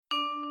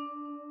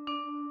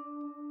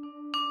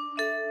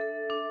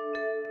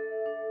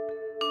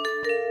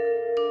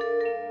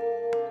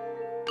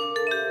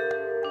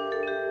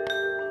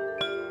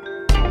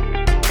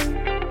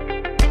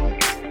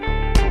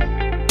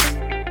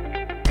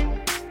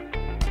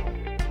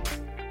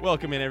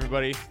Welcome in,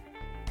 everybody.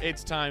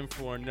 It's time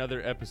for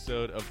another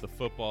episode of the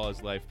Football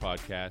is Life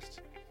podcast.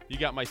 You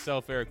got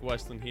myself, Eric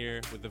Westland,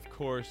 here with, of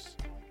course,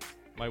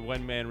 my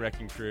one-man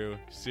wrecking crew.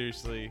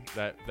 Seriously,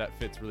 that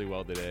fits really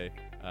well today.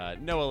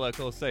 Noah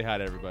Leckel, say hi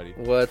to everybody.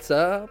 What's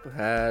up?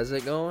 How's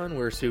it going?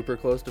 We're super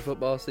close to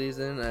football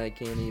season. I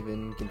can't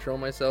even control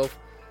myself.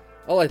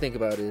 All I think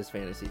about is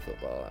fantasy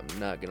football. I'm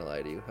not going to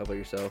lie to you. How about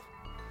yourself?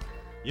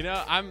 You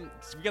know,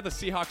 we got the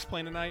Seahawks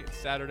playing tonight. It's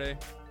Saturday.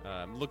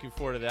 I'm looking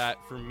forward to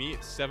that. For me,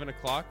 it's 7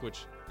 o'clock,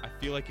 which I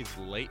feel like is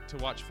late to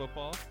watch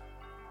football.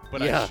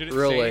 But I shouldn't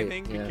say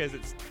anything because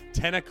it's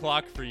 10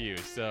 o'clock for you.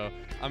 So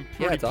I'm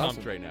pretty pumped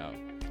awesome right now.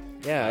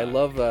 Yeah, I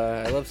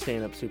love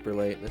staying up super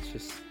late.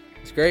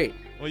 It's great.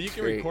 Well, you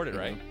can record it,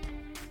 right?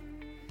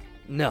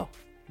 No.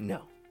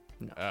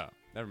 Oh,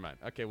 never mind.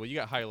 Okay, well, you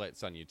got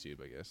highlights on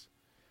YouTube, I guess.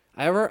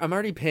 I'm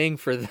already paying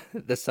for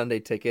the Sunday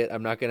ticket.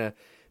 I'm not going to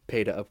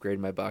pay to upgrade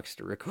my box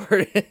to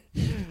record it.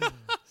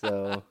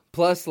 So,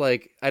 plus, I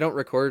wouldn't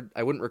record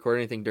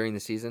anything during the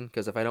season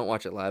because if I don't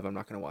watch it live, I'm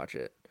not going to watch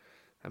it.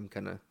 I'm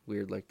kind of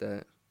weird like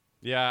that.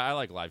 Yeah, I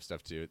like live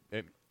stuff too.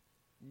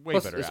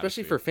 Plus, better,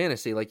 especially for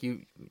fantasy.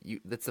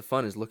 That's the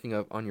fun is looking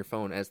up on your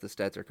phone as the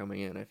stats are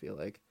coming in. I feel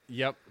like.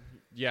 Yep.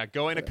 Yeah,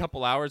 going a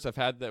couple hours. I've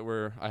had that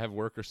where I have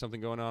work or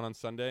something going on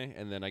Sunday,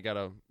 and then I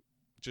gotta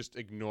just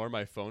ignore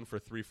my phone for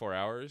 3-4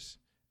 hours,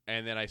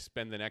 and then I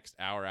spend the next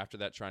hour after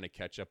that trying to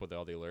catch up with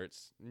all the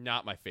alerts.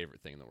 Not my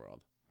favorite thing in the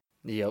world.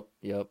 Yep.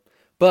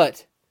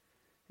 But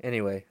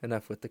anyway,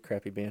 enough with the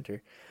crappy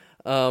banter.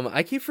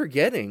 I keep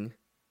forgetting.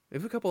 We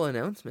have a couple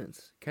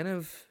announcements. Kind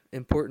of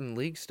important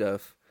league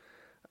stuff.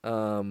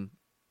 Mr.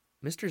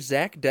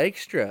 Zach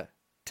Dykstra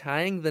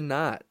tying the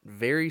knot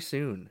very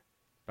soon.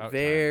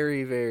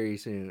 Very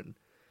soon.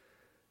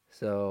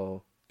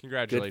 So,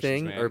 congratulations, good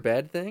thing man. or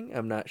bad thing?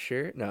 I'm not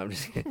sure. No, I'm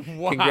just kidding.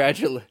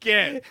 Wow.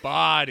 Get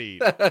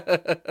bodied.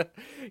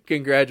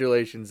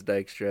 Congratulations,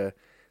 Dykstra.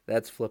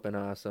 That's flipping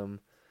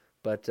awesome.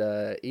 But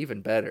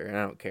even better, and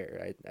I don't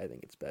care. I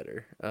think it's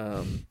better.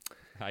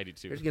 I do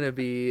too. There's going to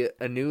be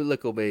a new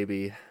Lickle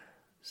baby.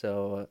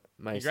 So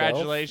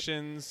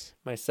congratulations,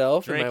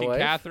 myself Drake and my wife,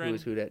 Catherine.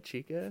 Who's that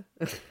chica?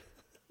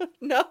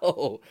 Not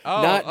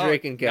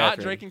Drake and Catherine. Not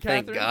Drake and Catherine.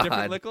 Thank God.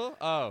 Different Lickle.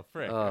 Oh,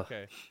 frick.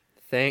 Okay.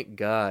 Thank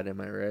God. Am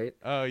I right?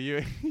 Oh, you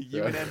and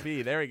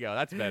MB. There we go.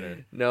 That's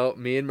better. No,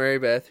 me and Mary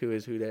Beth, who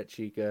is Who Dat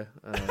Chica.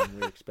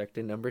 We're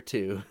expecting number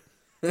 2.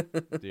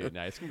 Dude,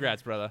 nice.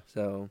 Congrats, brother.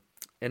 So,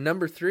 and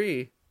number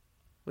 3,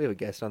 we have a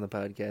guest on the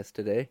podcast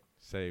today.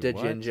 Say Da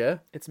what?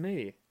 Ginger. It's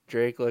me,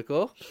 Drake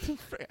Lickle.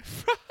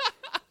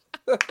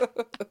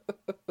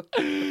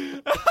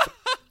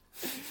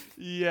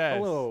 Yes.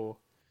 Hello.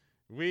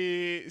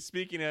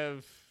 Speaking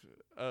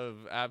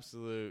of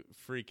absolute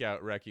freak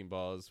out wrecking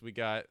balls, we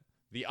got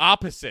the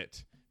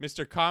opposite.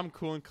 Mr. Calm,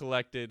 Cool, and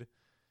Collected,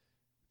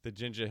 the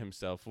Ginger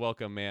himself.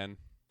 Welcome, man.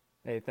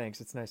 Hey, thanks.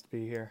 It's nice to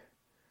be here.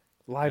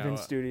 Live in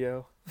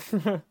studio.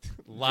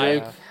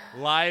 Live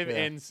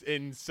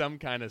in some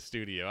kind of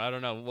studio. I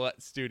don't know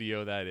what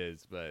studio that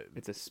is, but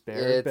it's a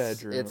spare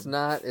bedroom.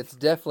 It's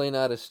definitely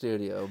not a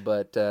studio,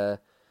 but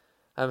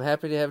I'm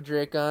happy to have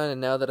Drake on,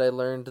 and now that I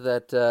learned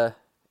that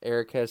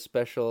Eric has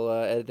special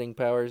editing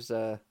powers,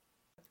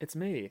 it's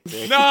me.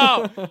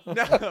 No,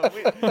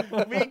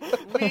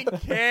 we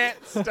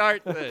can't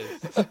start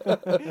this.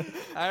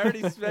 I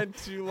already spent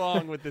too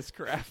long with this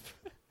crap.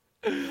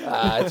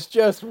 It's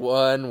just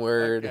one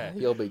word. Okay.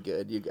 You'll be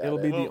good. You got It'll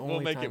it. be the We'll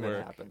only make time it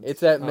work. happens.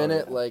 It's at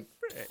minute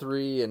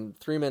 3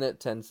 minute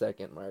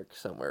 10-second mark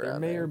somewhere. There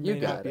around may there. or may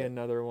not be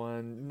another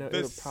one. No, The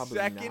it'll probably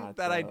second not,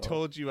 that I though.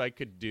 told you I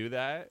could do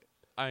that,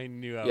 I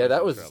knew I was Yeah,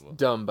 that in was trouble.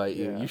 dumb by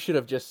you. Yeah. You should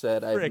have just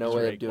said, I have Frick, no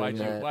way Drake, of doing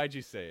that. Why'd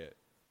you say it?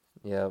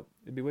 Yep.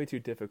 It'd be way too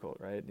difficult,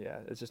 right? Yeah,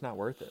 it's just not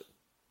worth it.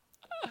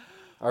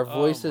 Our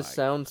voices my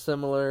sound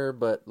similar,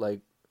 but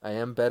I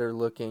am better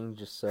looking,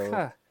 just so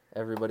Ha.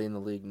 everybody in the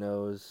league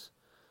knows.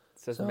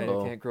 Says the man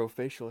who can't grow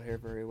facial hair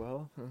very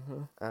well.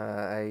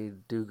 I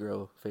do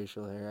grow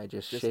facial hair. I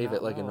just shave not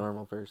it like a well.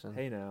 normal person.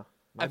 Hey now.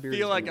 My I beard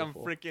feel is like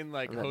beautiful. I'm freaking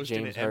I'm not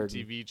hosting James an Harden.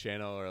 MTV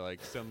channel or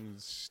some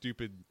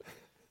stupid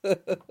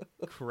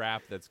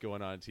crap that's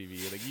going on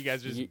TV. Like you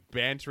guys are just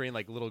bantering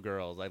like little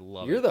girls. I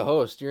love it. You're the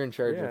host. You're in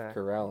charge Yeah. of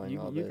corralling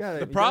all this.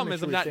 The problem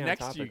is I'm not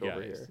next to you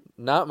guys.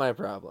 Not my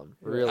problem.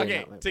 Really Okay,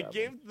 not my to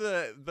problem. give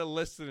the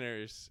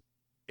listeners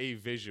a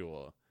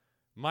visual,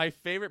 my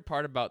favorite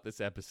part about this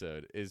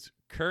episode is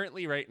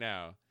currently right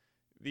now,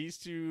 these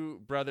two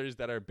brothers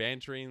that are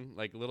bantering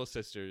like little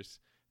sisters,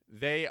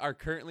 they are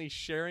currently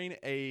sharing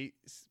a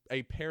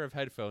pair of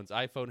headphones,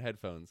 iPhone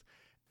headphones,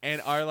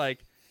 and are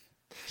like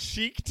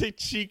cheek to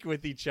cheek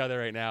with each other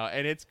right now,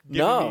 and it's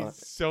giving me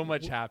so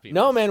much happiness.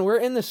 No, man, we're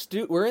in the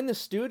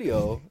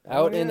studio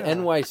out in yeah.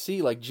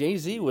 NYC. Like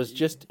Jay-Z was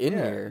just in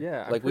here.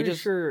 Yeah, like I'm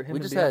sure him we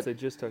and just Beyonce had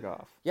just took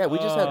off. Yeah, we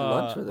just had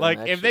lunch with them. Like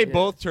if they actually.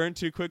 both turn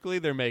too quickly,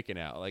 they're making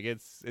out. Like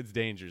it's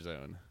danger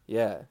zone.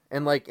 Yeah,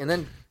 and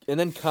then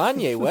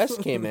Kanye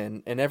West came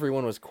in, and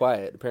everyone was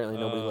quiet. Apparently,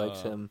 nobody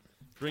likes him.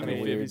 Bring Kinda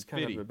me weird. He's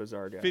kind of a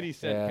bizarre guy. 50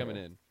 Cent Yeah. coming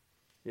in.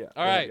 Yeah.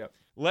 All right,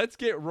 let's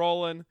get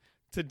rolling.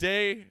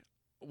 Today,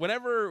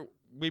 whenever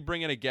we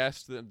bring in a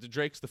guest, the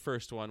Drake's the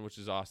first one, which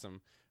is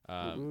awesome.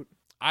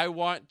 I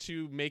want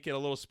to make it a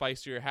little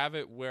spicier, have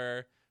it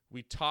where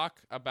we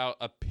talk about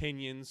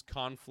opinions,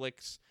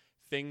 conflicts,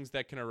 things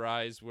that can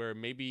arise where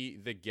maybe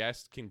the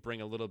guest can bring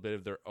a little bit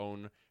of their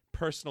own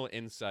personal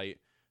insight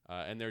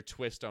and their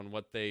twist on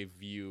what they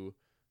view,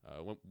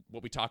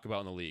 what we talk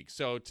about in the league.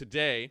 So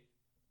today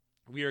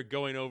we are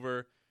going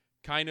over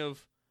kind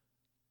of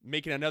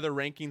making another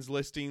rankings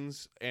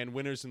listings and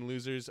winners and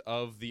losers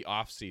of the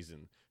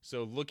offseason.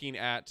 So looking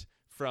at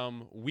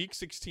from week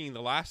 16,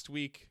 the last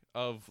week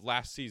of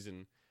last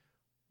season,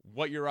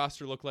 what your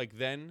roster looked like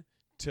then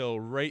till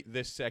right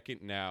this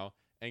second now,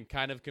 and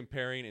kind of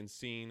comparing and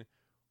seeing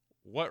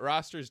what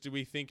rosters do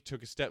we think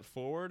took a step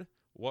forward,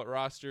 what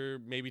roster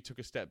maybe took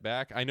a step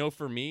back. I know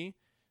for me,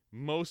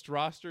 most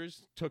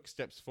rosters took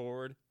steps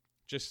forward,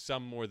 just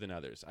some more than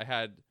others. I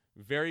had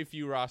very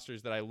few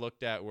rosters that I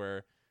looked at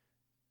where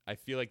I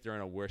feel like they're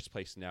in a worse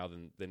place now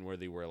than where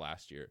they were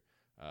last year.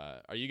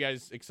 Are you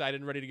guys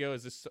excited and ready to go?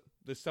 Is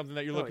this something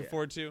that you're looking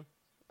forward to?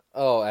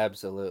 Oh,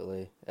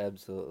 absolutely.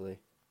 Absolutely.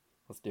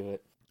 Let's do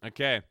it.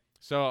 Okay,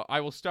 so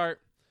I will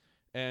start,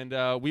 and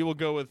we will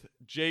go with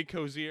Jay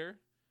Cozier.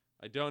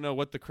 I don't know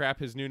what the crap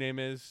his new name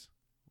is.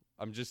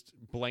 I'm just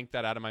blanked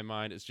that out of my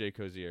mind. It's Jay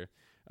Cozier.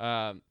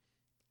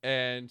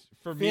 And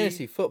for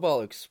Fantasy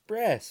Football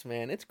Express,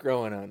 man, it's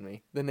growing on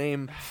me. The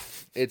name,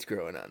 it's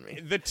growing on me.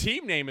 The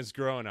team name is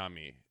growing on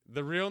me.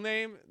 The real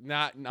name,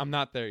 I'm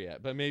not there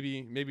yet, but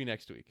maybe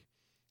next week.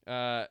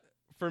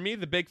 For me,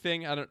 the big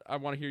thing, I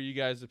want to hear you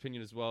guys'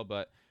 opinion as well,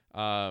 but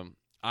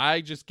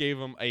I just gave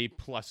him a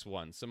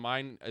 +1. So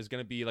mine is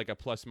going to be like a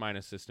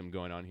plus-minus system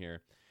going on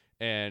here.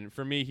 And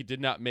for me, he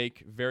did not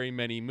make very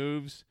many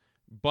moves,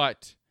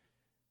 but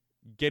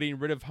getting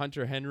rid of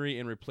Hunter Henry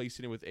and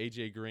replacing it with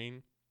A.J.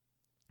 Green,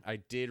 I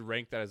did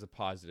rank that as a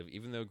positive.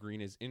 Even though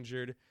Green is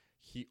injured,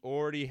 he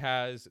already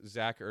has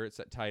Zach Ertz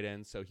at tight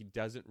end, so he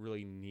doesn't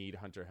really need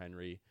Hunter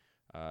Henry.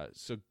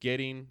 So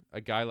getting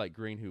a guy like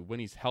Green, who when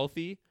he's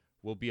healthy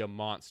will be a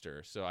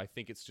monster. So I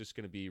think it's just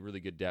going to be really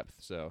good depth.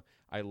 So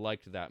I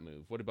liked that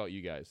move. What about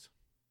you guys?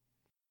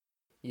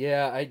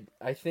 Yeah,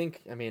 I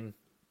think, I mean,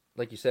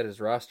 like you said, his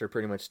roster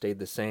pretty much stayed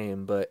the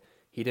same, but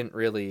he didn't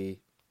really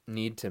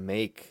need to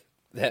make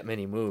that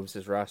many moves.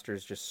 His roster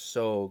is just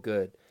so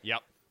good.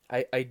 Yep.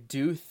 I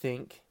do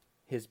think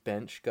his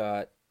bench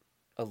got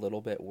a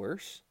little bit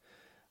worse.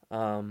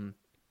 And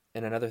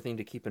another thing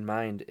to keep in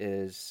mind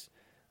is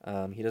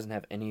he doesn't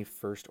have any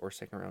first or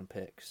second round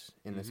picks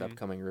in this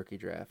upcoming rookie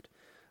draft.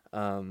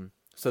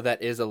 So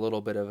that is a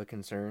little bit of a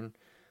concern.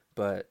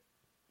 But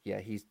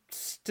yeah, he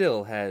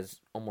still has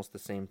almost the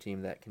same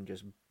team that can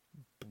just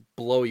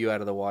blow you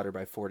out of the water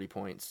by 40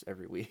 points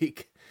every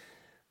week.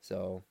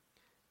 So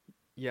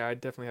yeah, I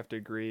definitely have to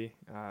agree.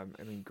 I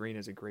mean, Green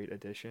is a great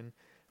addition.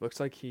 Looks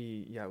like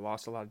he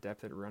lost a lot of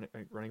depth at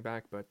running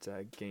back, but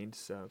gained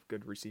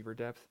good receiver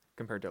depth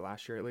compared to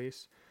last year at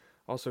least.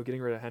 Also,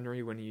 getting rid of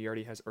Henry when he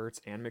already has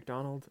Ertz and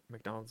McDonald.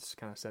 McDonald's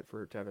kind of set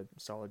to have a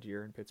solid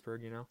year in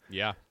Pittsburgh, you know?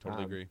 Yeah,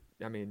 totally agree.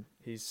 I mean,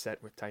 he's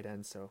set with tight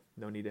ends, so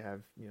no need to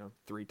have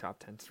 3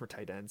 top 10s for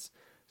tight ends.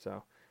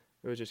 So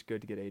it was just good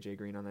to get A.J.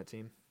 Green on that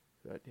team.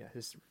 But yeah,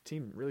 his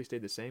team really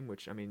stayed the same,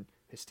 which, I mean,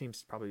 his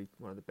team's probably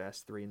one of the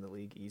best 3 in the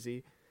league,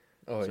 easy.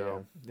 Oh,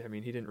 so, yeah. I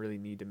mean, he didn't really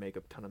need to make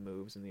a ton of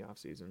moves in the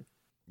offseason.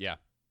 Yeah.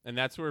 And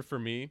that's where, for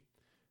me,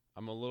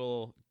 I'm a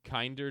little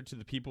kinder to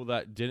the people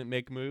that didn't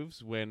make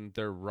moves when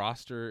their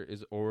roster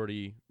is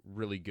already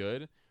really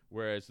good.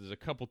 Whereas there's a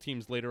couple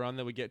teams later on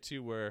that we get to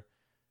where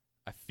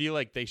I feel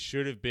like they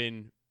should have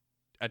been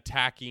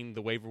attacking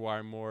the waiver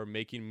wire more,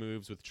 making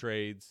moves with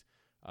trades,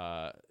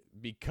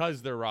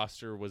 because their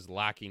roster was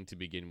lacking to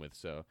begin with.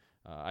 So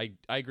I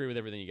agree with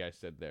everything you guys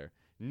said there.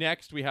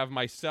 Next, we have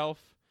myself.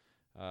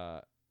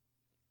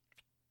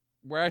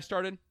 Where I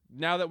started,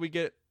 now that we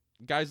get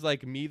guys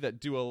like me that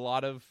do a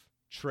lot of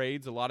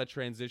trades, a lot of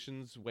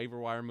transitions, waiver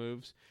wire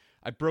moves,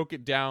 I broke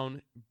it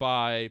down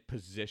by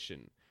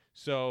position.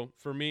 So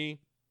for me,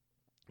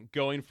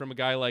 going from a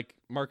guy like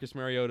Marcus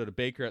Mariota to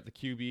Baker at the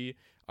QB,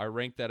 I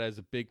rank that as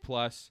a big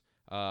plus.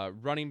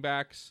 Running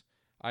backs,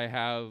 I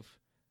have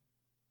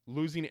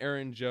losing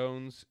Aaron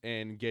Jones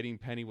and getting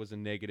Penny was a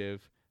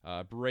negative.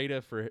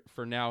 Beretta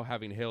for now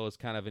having Hill is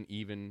kind of an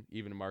even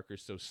marker,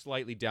 so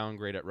slightly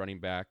downgrade at running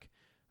back.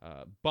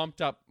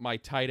 Bumped up my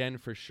tight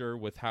end for sure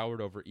with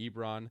Howard over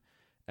Ebron.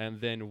 And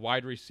then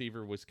wide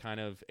receiver was kind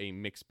of a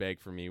mixed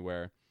bag for me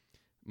where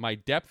my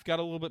depth got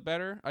a little bit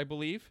better, I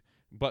believe,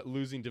 but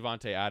losing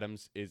Devontae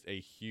Adams is a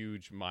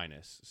huge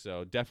minus.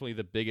 So definitely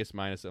the biggest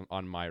minus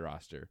on my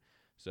roster.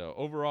 So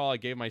overall, I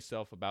gave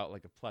myself about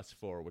like a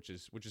 +4, which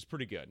is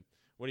pretty good.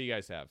 What do you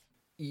guys have?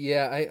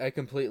 Yeah, I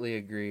completely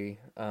agree.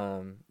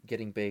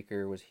 Getting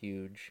Baker was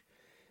huge.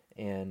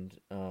 And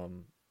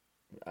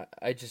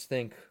I just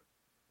think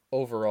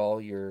overall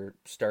your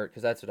start,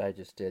 because that's what I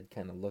just did,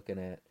 kind of looking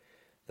at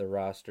the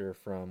roster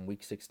from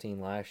week 16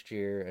 last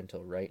year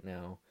until right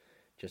now,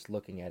 just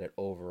looking at it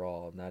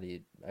overall. I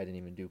didn't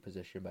even do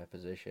position by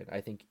position.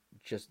 I think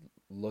just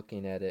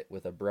looking at it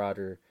with a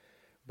broader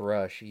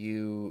brush.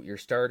 Your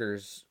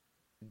starters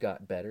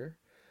got better,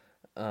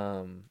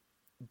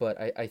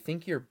 but I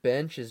think your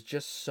bench is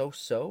just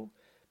so.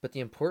 But the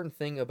important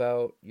thing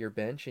about your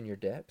bench and your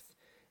depth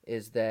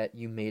is that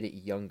you made it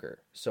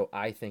younger. So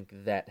I think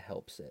that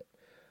helps it.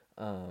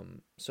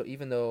 So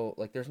even though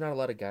like there's not a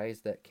lot of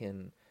guys that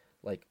can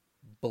like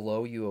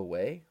blow you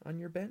away on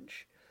your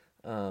bench,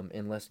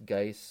 unless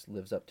Geis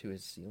lives up to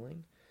his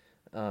ceiling.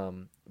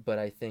 But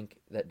I think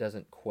that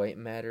doesn't quite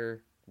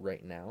matter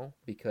right now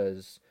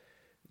because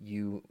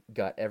you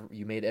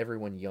made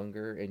everyone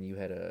younger and you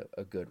had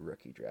a good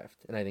rookie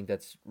draft, and I think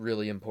that's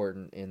really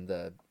important in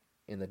the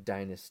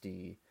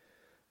dynasty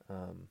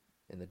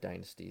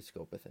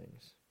scope of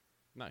things.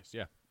 Nice,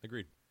 yeah,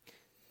 agreed.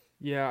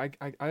 Yeah,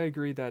 I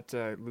agree that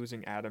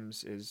losing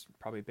Adams is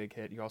probably a big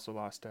hit. You also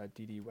lost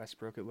D.D.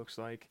 Westbrook, it looks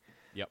like.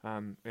 Yep.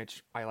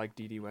 Which I like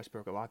D.D.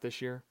 Westbrook a lot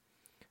this year.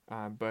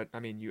 But, I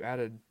mean, you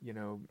added,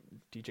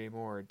 DJ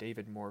Moore,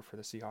 David Moore for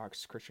the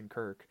Seahawks, Christian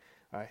Kirk,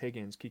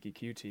 Higgins, Kiki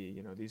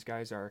QT. These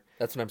guys are...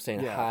 That's what I'm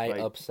saying, high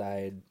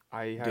upside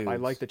I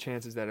like the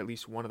chances that at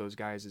least one of those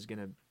guys is going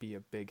to be a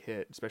big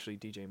hit, especially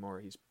DJ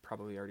Moore. He's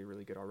probably already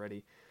really good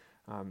already.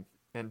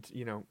 And,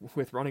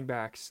 with running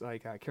backs,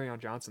 like Kerryon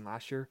Johnson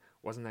last year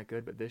wasn't that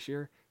good, but this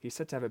year he's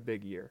set to have a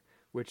big year,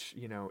 which,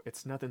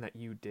 it's nothing that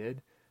you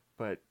did,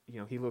 but,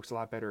 he looks a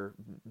lot better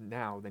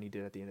now than he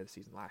did at the end of the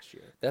season last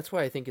year. That's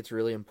why I think it's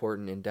really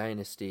important in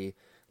Dynasty.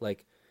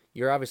 Like,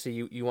 you're obviously,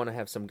 you want to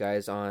have some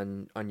guys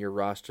on your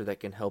roster that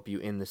can help you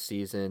in the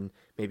season,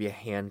 maybe a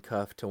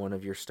handcuff to one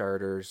of your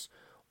starters,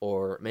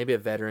 or maybe a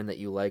veteran that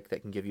you like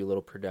that can give you a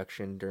little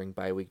production during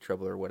bye week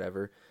trouble or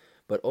whatever.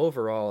 But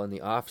overall, in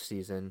the off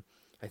season,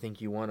 I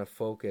think you want to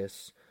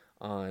focus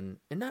on,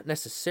 and not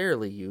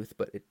necessarily youth,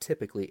 but it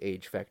typically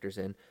age factors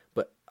in,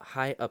 but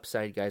high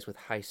upside guys with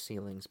high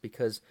ceilings.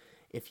 Because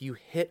if you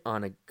hit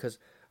on because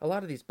a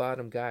lot of these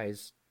bottom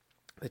guys,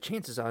 the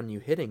chances on you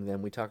hitting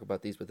them, we talk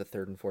about these with the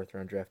 3rd and 4th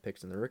round draft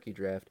picks in the rookie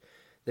draft,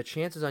 the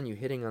chances on you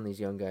hitting on these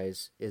young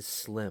guys is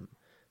slim.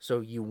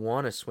 So you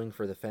want to swing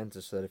for the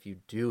fences so that if you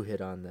do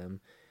hit on them,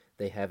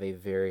 they have a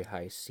very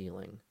high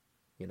ceiling,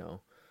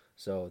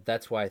 So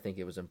that's why I think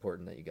it was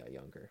important that you got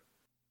younger.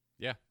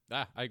 Yeah,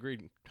 I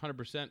agreed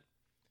 100%.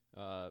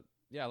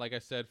 Yeah, like I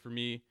said, for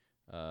me,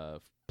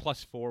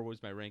 +4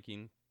 was my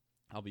ranking.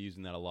 I'll be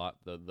using that a lot,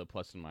 the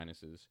plus and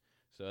minuses.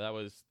 So that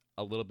was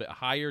a little bit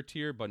higher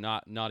tier, but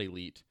not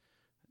elite.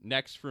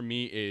 Next for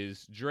me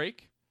is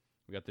Drake.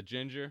 We got the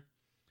ginger.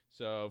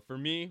 So for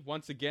me,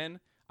 once again,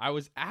 I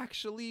was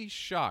actually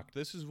shocked.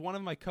 This is one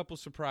of my couple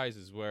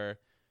surprises where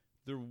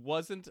there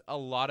wasn't a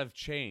lot of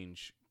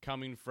change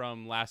coming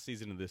from last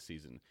season to this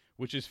season,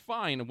 which is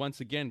fine once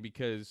again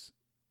because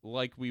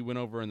like we went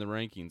over in the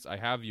rankings, I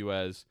have you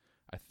as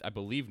I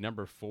believe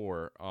number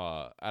 4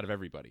 out of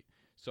everybody.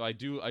 So I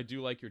do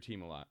like your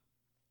team a lot.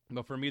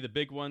 But for me, the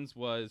big ones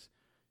was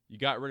you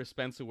got rid of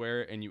Spencer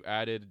Ware and you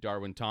added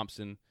Darwin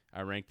Thompson.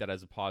 I ranked that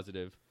as a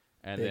positive.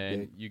 And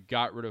then you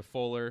got rid of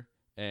Fuller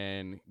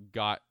and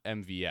got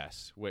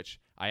MVS, which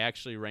I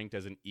actually ranked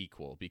as an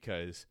equal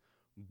because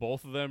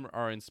both of them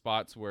are in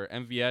spots where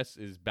MVS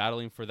is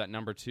battling for that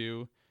number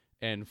 2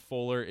 and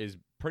Fuller is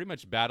pretty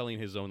much battling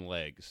his own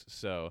legs.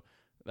 So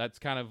that's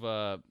kind of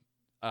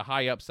a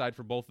high upside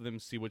for both of them.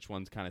 See which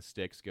ones kind of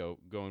sticks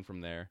going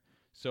from there.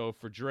 So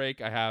for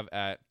Drake, I have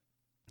at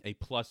a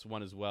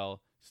 +1 as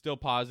well. Still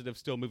positive,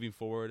 still moving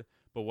forward.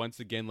 But once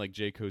again, like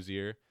Jay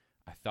Cozier,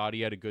 I thought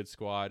he had a good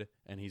squad,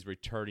 and he's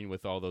returning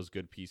with all those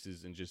good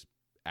pieces and just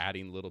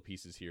adding little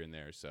pieces here and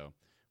there. So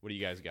what do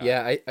you guys got?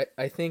 Yeah,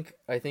 I think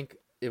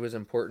it was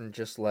important,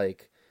 just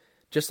like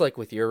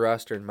with your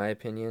roster, in my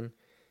opinion,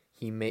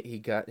 he made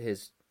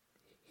his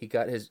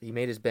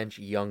bench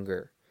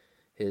younger.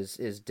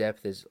 His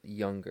depth is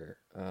younger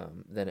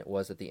than it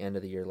was at the end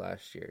of the year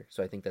last year.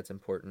 So I think that's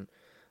important.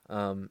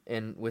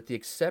 And with the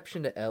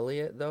exception to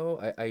Elliott,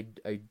 though, I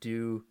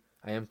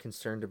am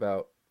concerned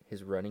about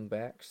his running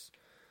backs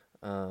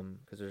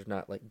because there's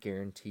not like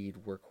guaranteed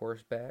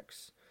workhorse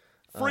backs.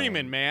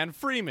 Freeman, man.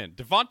 Freeman.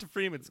 Devonta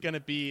Freeman's going to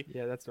be...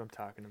 Yeah, that's what I'm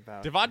talking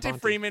about.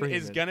 Devonta Freeman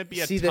is going to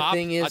be top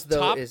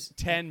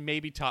 10,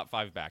 maybe top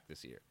 5 back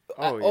this year.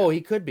 Oh,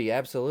 he could be,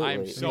 absolutely.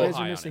 I'm so you guys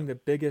high are on missing him. the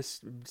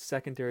biggest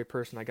secondary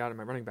person I got in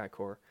my running back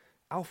core.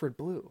 Alfred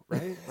Blue,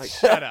 right? Like,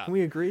 Shut up. Can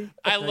we agree?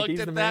 I Like, looked he's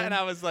at the that man? and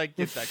I was like,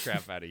 get that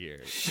crap out of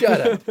here.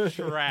 Shut up.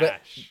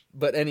 Trash.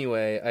 But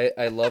anyway,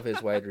 I love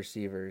his wide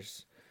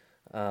receivers.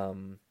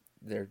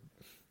 They're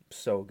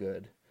so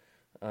good.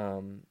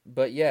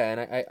 But yeah,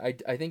 and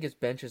I think his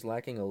bench is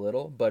lacking a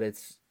little, but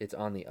it's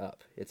on the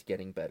up. It's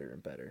getting better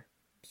and better.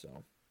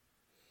 So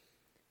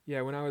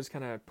Yeah, when I was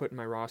kind of putting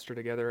my roster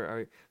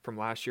together from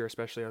last year,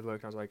 especially, I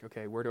was like,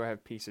 okay, where do I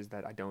have pieces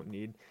that I don't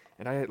need?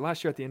 And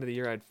last year at the end of the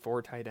year, I had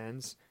 4 tight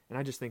ends, and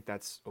I just think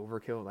that's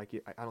overkill. Like,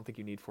 I don't think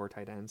you need 4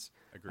 tight ends.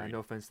 Agreed. No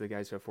offense to the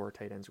guys who have 4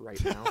 tight ends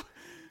right now.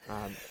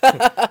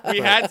 We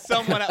had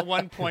someone at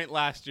one point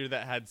last year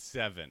that had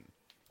 7.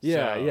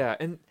 Yeah, So- yeah,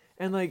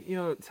 and like,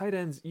 tight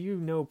ends,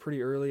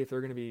 pretty early if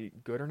they're going to be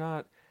good or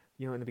not.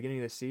 In the beginning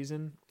of the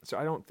season, So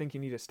I don't think you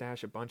need to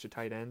stash a bunch of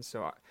tight ends.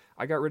 So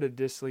I got rid of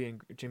Disley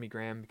and Jimmy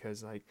Graham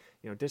because, like,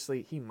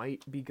 Disley, he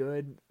might be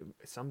good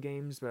some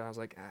games, but I was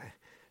like, ah.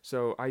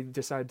 So I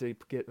decided to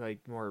get like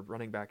more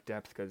running back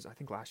depth because I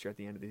think last year at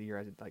the end of the year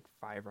I had like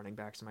 5 running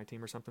backs in my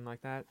team or something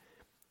like that.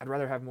 I'd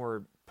rather have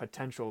more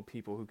potential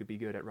people who could be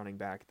good at running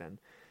back than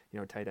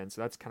tight end.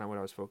 So that's kind of what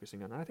I was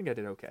focusing on. And I think I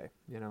did okay.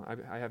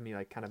 I have me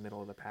like kind of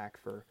middle of the pack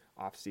for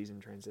off-season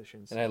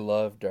transitions. And I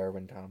love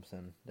Darwin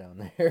Thompson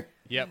down there.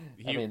 Yep.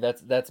 I mean,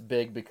 that's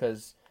big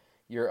because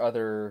your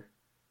other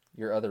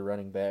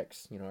running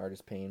backs,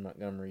 Artis Payne,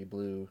 Montgomery,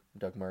 Blue,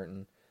 Doug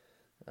Martin.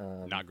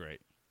 Not great.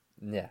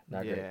 Yeah,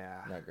 not great.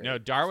 No,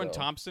 Darwin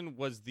Thompson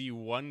was the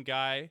one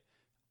guy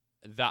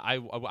that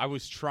I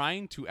was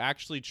trying to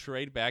actually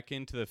trade back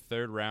into the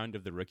 3rd round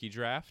of the rookie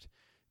draft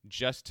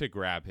just to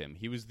grab him.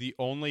 He was the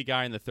only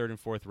guy in the 3rd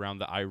and 4th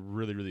round that I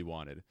really, really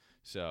wanted.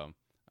 So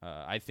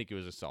I think it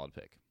was a solid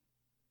pick.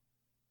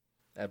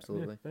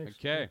 Absolutely. Yeah,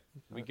 okay.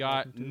 We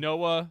got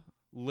Noah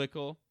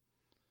Lickle,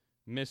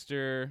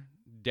 Mr.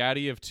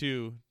 Daddy of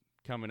 2,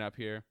 coming up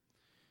here.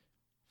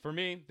 For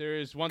me, there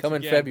is once coming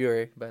again...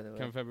 February, by the way.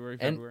 Coming February.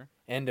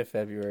 End of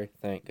February,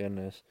 thank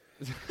goodness.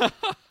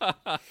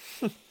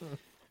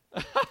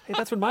 Hey,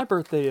 that's when my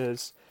birthday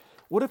is.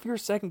 What if your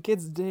second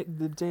kid's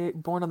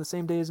born on the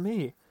same day as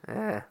me?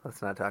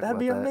 Let's not talk about that. That'd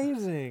be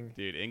amazing.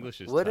 Dude, English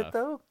is Would tough. it,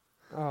 though?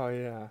 Oh,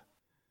 yeah.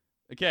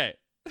 Okay.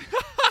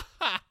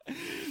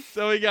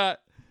 So we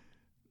got,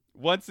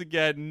 once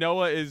again,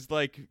 Noah is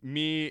like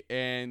me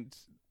and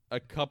a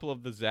couple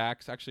of the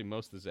Zachs, actually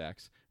most of the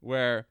Zachs,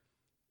 where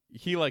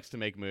he likes to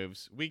make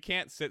moves. We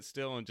can't sit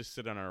still and just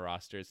sit on our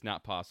roster. It's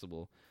not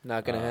possible.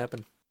 Not going to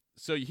happen.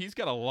 So he's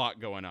got a lot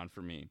going on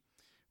for me,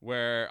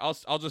 where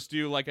I'll just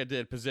do like I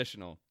did,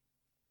 positional.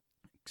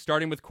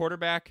 Starting with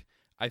quarterback,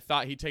 I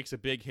thought he takes a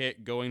big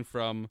hit going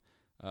from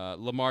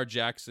Lamar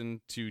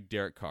Jackson to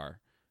Derek Carr.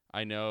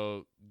 I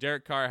know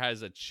Derek Carr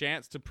has a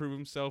chance to prove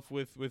himself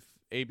with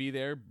AB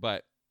there,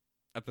 but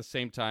at the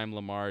same time,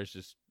 Lamar has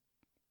just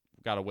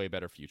got a way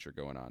better future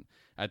going on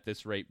at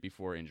this rate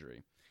before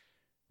injury.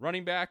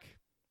 Running back,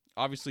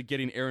 obviously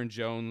getting Aaron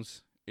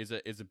Jones is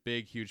a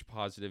big, huge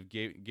positive.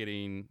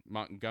 Getting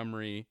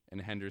Montgomery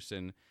and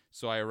Henderson,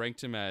 so I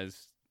ranked him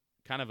as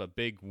kind of a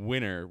big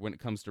winner when it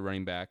comes to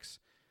running backs.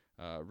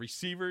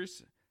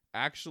 Receivers,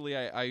 actually,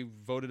 I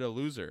voted a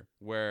loser,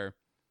 where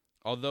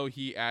although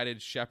he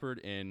added Shepard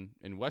in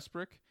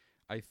Westbrook,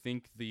 I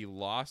think the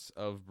loss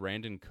of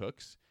Brandon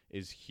Cooks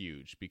is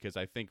huge, because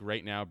I think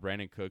right now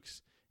Brandon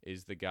Cooks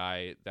is the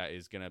guy that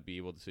is going to be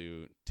able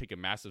to take a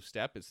massive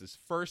step. It's his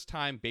first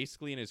time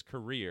basically in his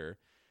career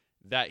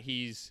that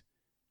he's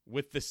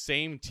with the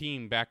same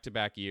team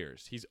back-to-back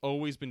years. He's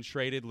always been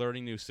traded,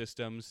 learning new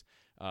systems,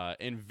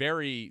 in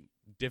very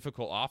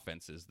difficult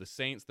offenses. The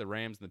Saints, the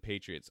Rams, and the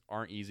Patriots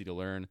aren't easy to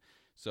learn,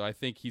 so I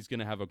think he's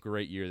going to have a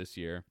great year this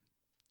year.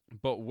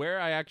 But where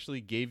I actually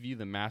gave you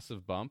the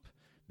massive bump,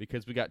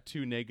 because we got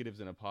 2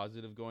 negatives and a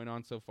positive going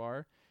on so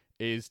far,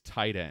 is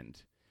tight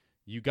end.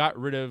 You got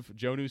rid of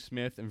Jonnu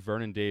Smith and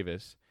Vernon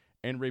Davis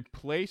and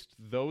replaced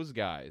those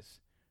guys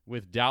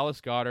with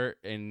Dallas Goedert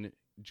and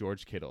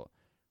George Kittle,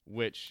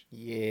 which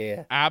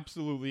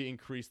absolutely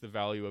increased the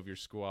value of your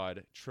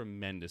squad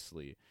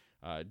tremendously.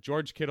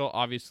 George Kittle,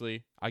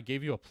 obviously, I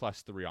gave you a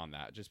 +3 on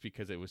that just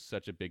because it was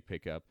such a big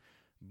pickup.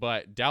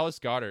 But Dallas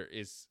Goedert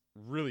is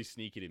really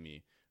sneaky to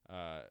me.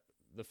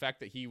 The fact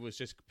that he was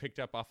just picked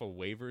up off of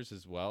waivers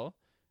as well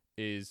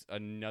is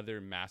another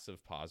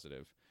massive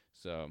positive.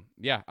 So,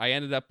 yeah, I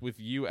ended up with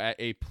you at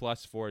a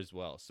 +4 as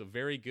well. So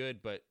very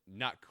good, but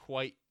not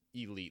quite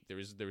elite. There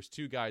was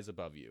 2 guys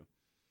above you.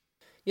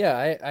 Yeah,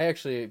 I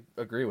actually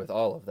agree with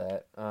all of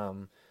that.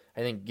 I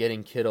think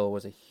getting Kittle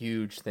was a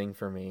huge thing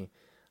for me.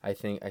 I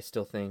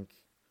still think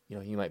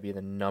he might be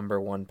the number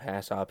 1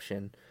 pass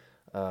option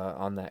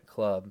on that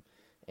club.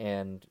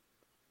 And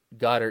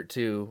Goddard,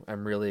 too,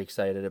 I'm really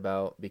excited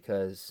about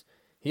because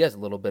he has a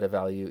little bit of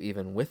value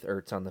even with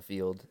Ertz on the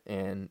field.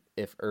 And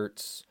if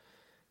Ertz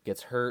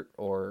gets hurt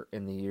or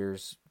in the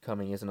years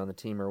coming isn't on the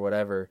team or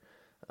whatever,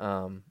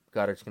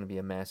 Goddard's going to be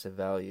a massive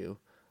value.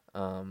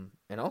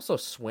 And also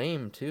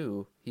Swaim,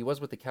 too. He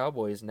was with the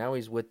Cowboys. Now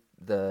he's with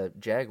the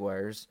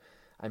Jaguars.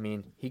 I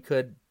mean, he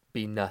could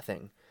be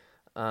nothing.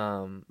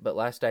 But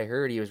last I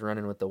heard, he was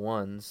running with the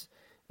ones.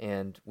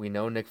 And we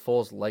know Nick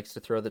Foles likes to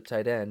throw the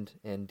tight end.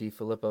 And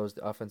DeFilippo's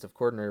the offensive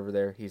coordinator over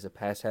there. He's a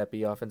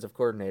pass-happy offensive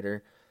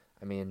coordinator.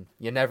 I mean,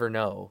 you never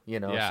know,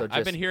 Yeah, So just,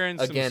 I've been hearing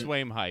some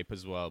Swaim hype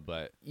as well,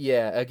 but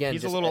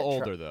he's a little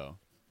older, though.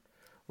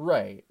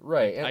 Right.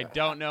 I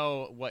don't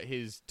know what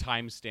his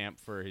timestamp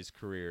for his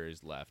career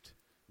is left,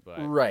 but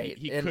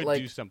he could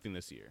do something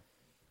this year.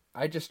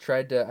 I just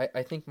tried to.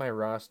 I think my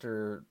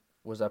roster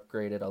was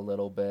upgraded a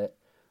little bit.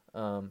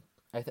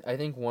 I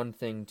think one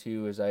thing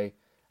too is I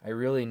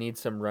really need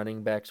some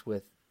running backs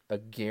with a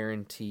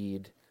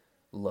guaranteed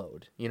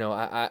load.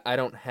 I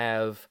don't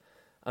have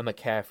a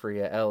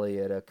McCaffrey, a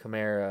Elliott, a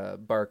Kamara,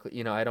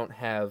 Barkley. I don't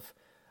have.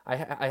 I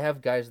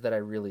have guys that I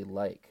really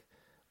like,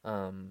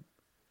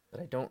 but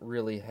I don't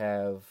really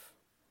have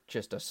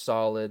just a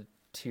solid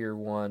tier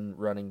 1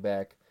 running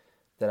back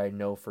that I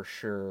know for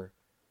sure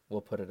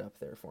will put it up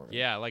there for me.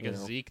 Yeah, like a know?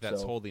 Zeke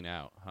that's So, holding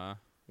out, huh?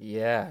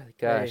 Yeah,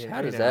 gosh, Hey, how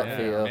hey does now. that Yeah,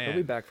 feel? man. He'll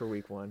be back for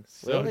week 1.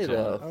 So Really,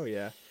 jealous. though? Oh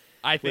yeah.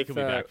 I think With,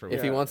 he'll be back for If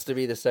week. he Yeah. wants to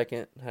be the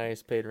second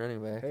highest paid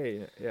running back.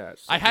 Hey, yeah.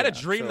 I had a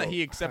yeah, dream that so-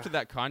 he accepted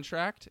that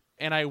contract,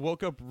 and I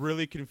woke up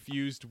really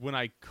confused when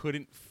I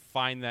couldn't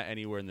find that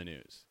anywhere in the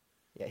news.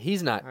 Yeah,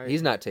 he's not I-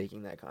 he's not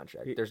taking that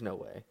contract. He- There's no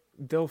way.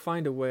 They'll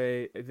find a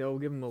way. They'll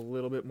give him a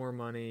little bit more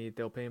money.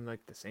 They'll pay him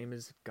like the same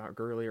as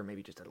Gurley, or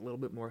maybe just a little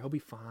bit more. He'll be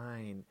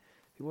fine.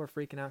 People are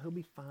freaking out. He'll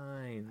be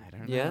fine. I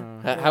don't Yeah?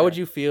 know. How would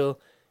you feel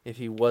if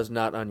he was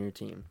not on your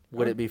team?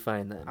 Would it be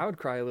fine then? I would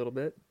cry a little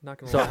bit. Not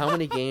gonna So lie. how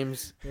many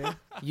games? Yeah.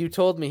 You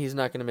told me he's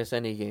not going to miss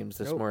any games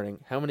this Nope.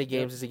 morning. How many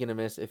games is he going to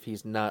miss if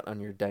he's not on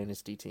your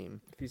dynasty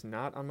team? If he's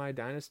not on my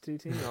dynasty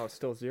team, oh, it's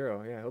still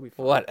 0. Yeah, he'll be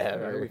fine.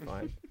 Whatever. Yeah, he'll be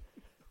fine.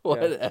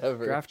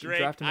 Whatever. Draft Drake,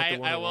 him at the I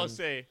 101. will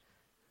say,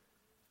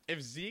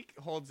 if Zeke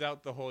holds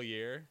out the whole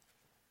year,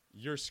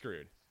 you're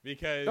screwed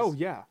because Oh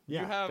yeah, you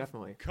yeah, have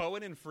definitely.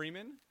 Cohen and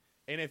Freeman,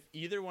 and if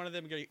either one of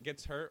them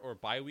gets hurt or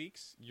bye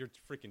weeks, you're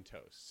freaking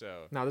toast.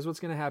 So Now this is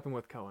what's gonna happen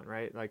with Cohen,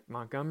 right? Like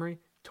Montgomery,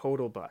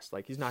 total bust.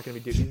 Like he's not gonna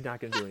do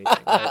anything.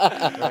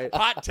 Right?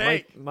 hot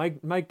take.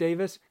 Mike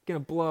Davis gonna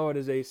blow out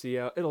his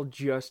ACL. It'll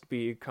just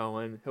be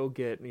Cohen. He'll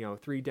get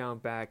 3 down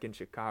back in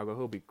Chicago.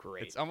 He'll be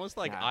great. It's almost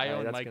like Nah, I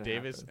own that's Mike gonna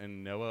Davis happen.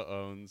 and Noah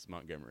owns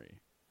Montgomery.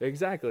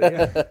 Exactly.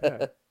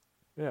 Yeah.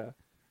 Yeah.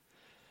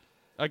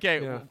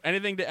 Okay, Yeah.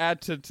 anything to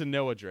add to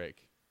Noah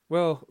Drake?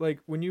 Well, like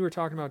when you were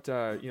talking about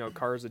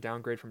Carr is a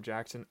downgrade from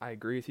Jackson, I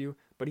agree with you,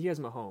 but he has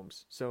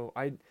Mahomes, so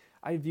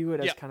I view it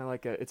as Yeah. kind of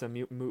like it's a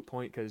moot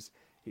point because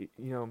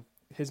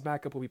his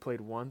backup will be played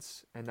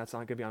once, and that's not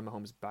going to be on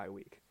Mahomes' bye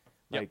week.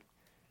 Yep. Like,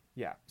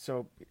 yeah.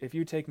 So if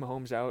you take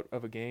Mahomes out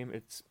of a game,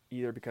 it's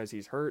either because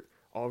he's hurt,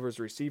 all of his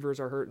receivers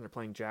are hurt, and they're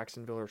playing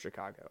Jacksonville or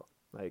Chicago.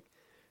 Like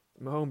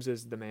Mahomes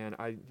is the man.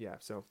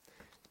 So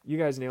you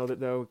guys nailed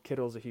it though.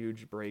 Kittle's a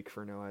huge break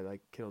for Noah.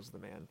 Like Kittle's the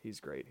man. He's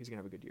great. He's gonna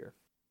have a good year.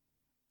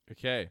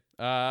 Okay,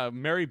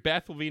 Mary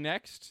Beth will be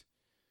next.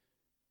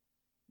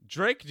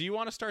 Drake, do you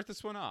want to start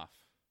this one off?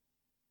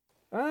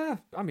 I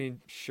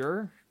mean,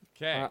 sure.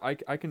 Okay.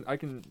 I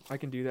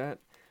can do that.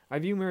 I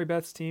view Mary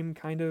Beth's team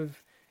kind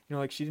of,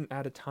 like she didn't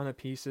add a ton of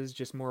pieces,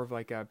 just more of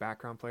like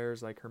background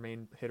players. Like her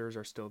main hitters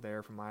are still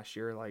there from last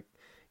year, like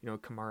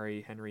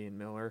Kamari, Henry, and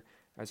Miller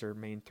as her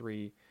main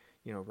 3,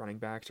 running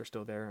backs are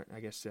still there. I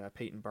guess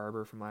Peyton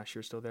Barber from last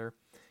year is still there.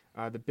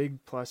 The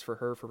big plus for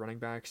her for running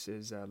backs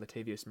is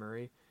Latavius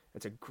Murray.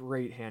 It's a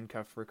great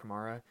handcuff for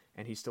Kamara,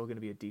 and he's still going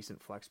to be a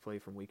decent flex play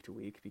from week to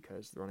week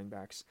because the running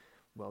backs,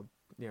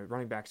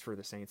 running backs for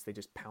the Saints, they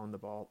just pound the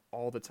ball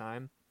all the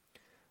time.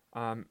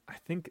 I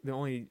think the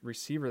only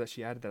receiver that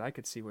she added that I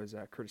could see was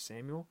Curtis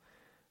Samuel,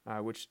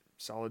 which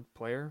solid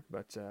player,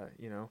 but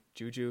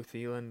Juju,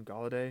 Thielen,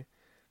 Galladay,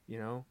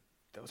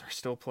 those are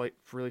still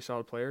really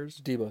solid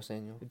players. Debo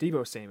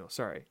Samuel.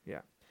 Sorry,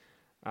 yeah,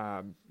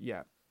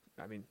 yeah.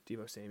 I mean,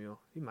 Debo Samuel,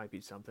 he might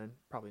be something,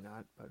 probably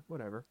not, but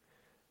whatever.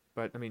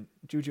 But I mean,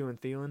 Juju and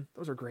Thielen,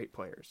 those are great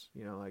players,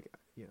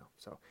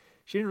 So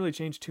she didn't really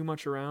change too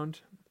much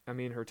around. I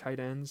mean, her tight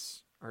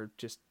ends are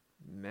just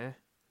meh,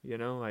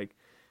 like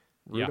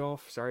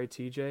Rudolph. Yeah. Sorry,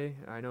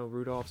 TJ. I know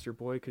Rudolph's your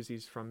boy because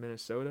he's from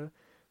Minnesota,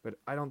 but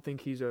I don't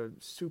think he's a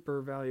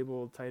super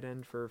valuable tight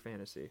end for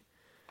fantasy.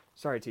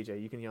 Sorry,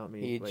 TJ. You can yell at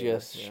me. He later.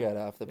 just shut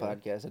off the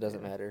podcast. It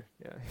doesn't matter.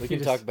 Yeah, We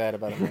can talk bad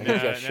about him. He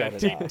just shut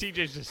it off.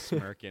 TJ's just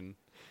smirking.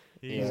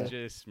 He's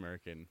just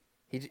smirking.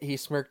 He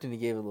smirked and he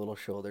gave a little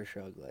shoulder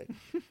shrug, like,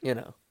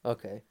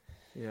 okay.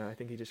 Yeah, I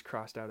think he just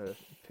crossed out a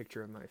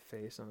picture of my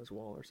face on his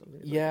wall or something.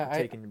 Yeah,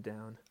 taking him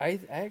down. I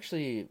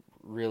actually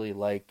really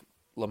like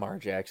Lamar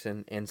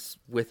Jackson, and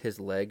with his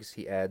legs,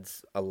 he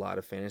adds a lot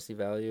of fantasy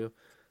value.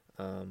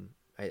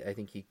 I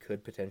think he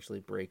could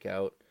potentially break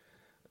out,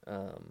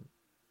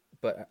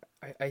 but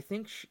I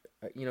think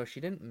she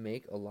didn't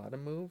make a lot of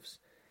moves.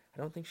 I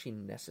don't think she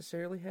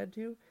necessarily had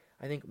to.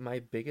 I think my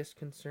biggest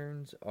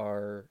concerns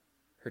are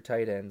her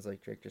tight ends,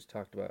 like Drake just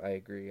talked about. I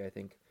agree. I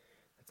think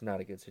that's not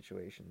a good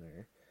situation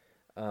there,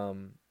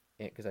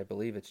 because I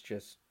believe it's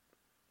just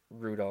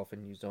Rudolph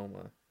and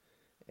Uzoma,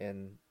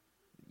 and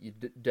you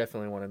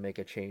definitely want to make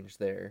a change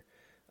there.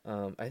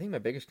 I think my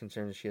biggest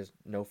concern is she has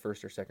no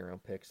first or second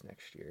round picks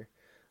next year.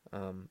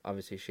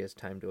 Obviously, she has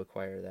time to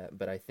acquire that,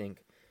 but I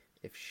think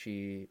if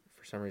she,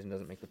 for some reason,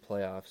 doesn't make the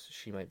playoffs,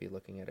 she might be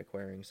looking at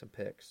acquiring some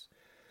picks.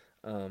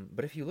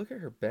 But if you look at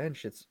her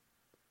bench, it's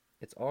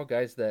all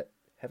guys that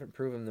haven't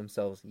proven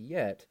themselves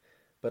yet,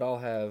 but all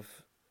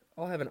have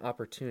an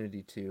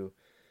opportunity to,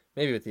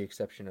 maybe with the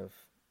exception of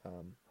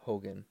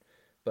Hogan,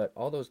 but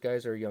all those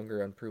guys are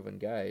younger, unproven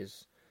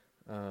guys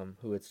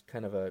who it's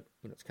kind of a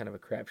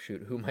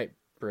crapshoot who might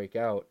break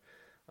out.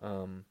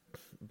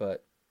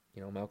 But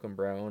Malcolm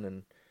Brown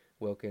and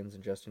Wilkins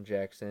and Justin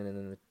Jackson, and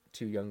then the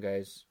 2 young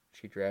guys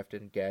she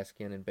drafted,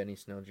 Gaskin and Benny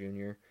Snell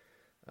Jr.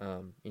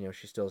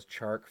 She still has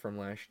Chark from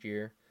last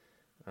year.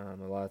 A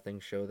lot of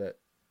things show that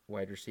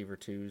wide receiver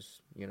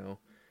 2s,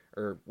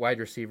 or wide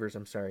receivers,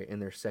 I'm sorry, in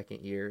their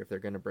second year. If they're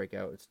going to break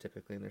out, it's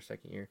typically in their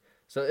second year.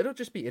 So it'll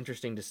just be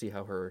interesting to see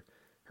how her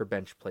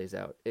bench plays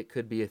out. It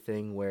could be a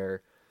thing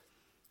where,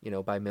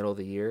 by middle of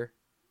the year,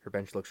 her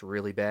bench looks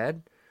really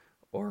bad,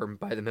 or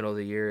by the middle of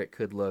the year, it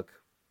could look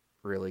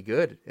really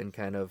good and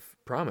kind of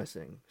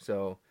promising.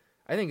 So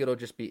I think it'll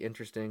just be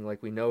interesting.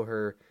 Like, we know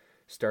her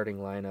starting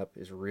lineup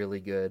is really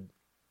good,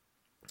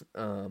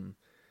 and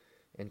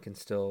can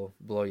still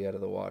blow you out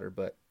of the water.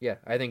 But yeah,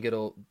 I think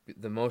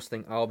the most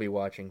thing I'll be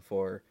watching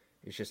for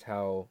is just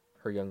how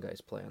her young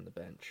guys play on the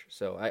bench.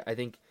 So I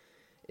think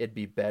it'd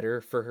be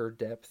better for her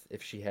depth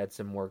if she had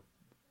some more,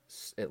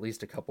 at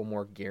least a couple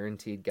more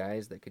guaranteed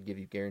guys that could give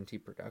you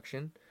guaranteed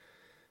production.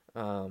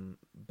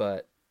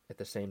 But at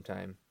the same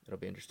time, it'll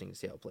be interesting to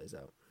see how it plays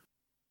out.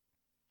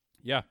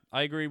 Yeah,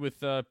 I agree with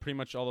pretty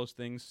much all those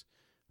things.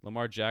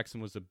 Lamar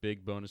Jackson was a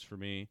big bonus for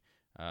me.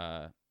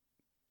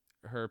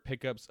 Her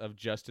pickups of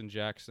Justin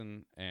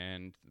Jackson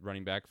and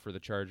running back for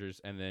the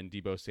Chargers, and then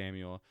Deebo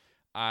Samuel,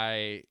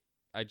 I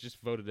just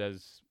voted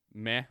as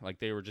meh. Like,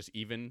 they were just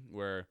even,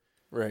 where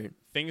right,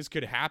 things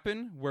could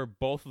happen where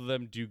both of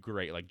them do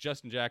great. Like,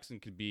 Justin Jackson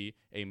could be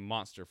a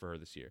monster for her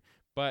this year.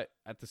 But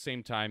at the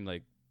same time,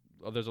 like,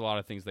 there's a lot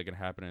of things that can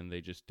happen, and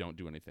they just don't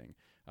do anything.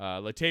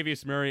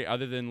 Latavius Murray,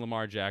 other than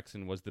Lamar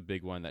Jackson, was the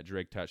big one that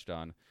Drake touched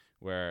on,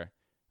 where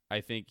I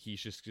think he's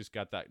just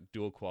got that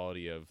dual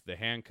quality of the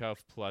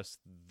handcuff plus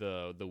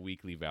the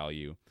weekly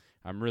value.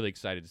 I'm really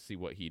excited to see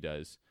what he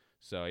does.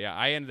 So, yeah,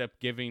 I ended up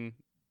giving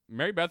 –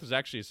 Mary Beth was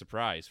actually a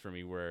surprise for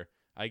me, where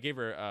I gave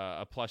her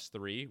a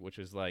 +3, which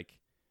was like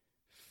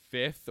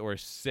 5th or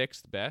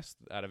 6th best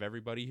out of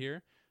everybody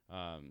here.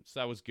 So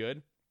that was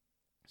good.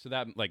 So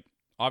that, like,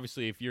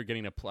 obviously, if you're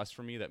getting a plus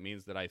from me, that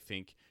means that I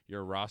think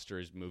your roster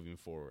is moving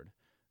forward.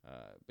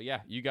 But yeah,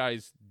 you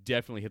guys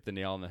definitely hit the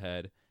nail on the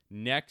head.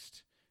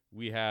 Next,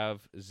 we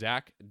have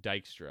Zach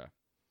Dykstra.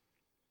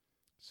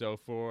 So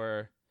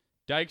for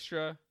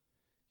Dykstra,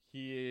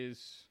 he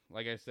is,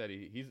 like I said,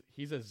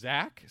 he's a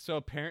Zach. So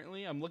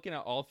apparently, I'm looking at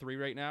all three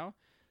right now.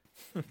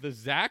 The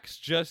Zachs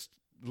just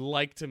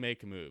like to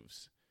make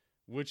moves,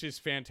 which is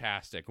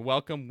fantastic.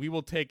 Welcome. We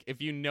will take,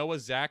 if you know a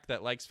Zach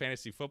that likes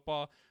fantasy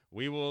football,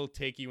 we will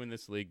take you in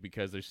this league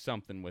because there's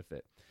something with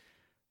it.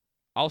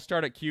 I'll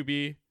start at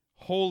QB.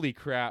 Holy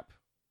crap.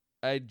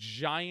 A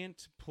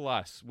giant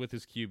plus with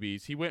his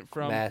QBs. He went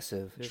from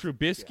massive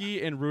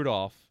Trubisky and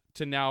Rudolph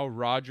to now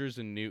Rodgers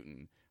and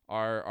Newton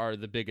are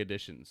the big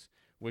additions,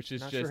 which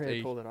is Not just sure how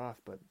he pulled it off,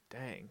 but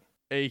dang.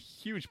 A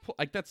huge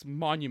like, that's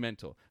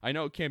monumental. I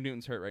know Cam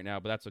Newton's hurt right now,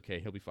 but that's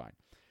okay. He'll be fine.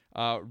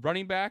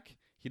 Running back,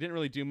 he didn't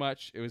really do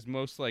much. It was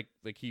most like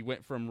he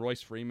went from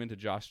Royce Freeman to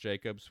Josh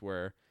Jacobs,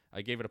 where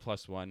I gave it a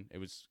 +1. It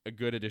was a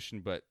good addition,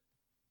 but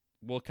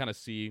we'll kind of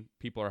see.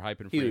 People are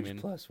hyping huge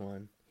Freeman.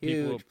 +1.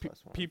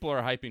 People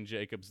are hyping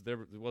Jacobs.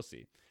 We'll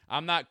see.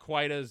 I'm not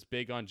quite as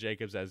big on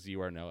Jacobs as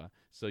you are, Noah.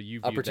 So you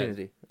viewed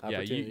opportunity. Yeah,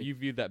 you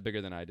viewed that bigger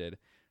than I did.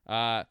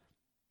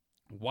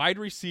 Wide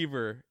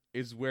receiver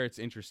is where it's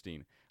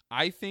interesting.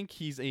 I think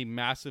he's a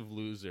massive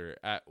loser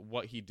at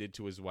what he did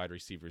to his wide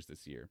receivers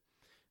this year.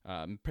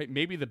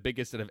 Maybe the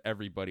biggest out of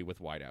everybody with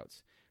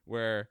wideouts,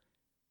 where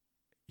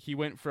he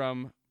went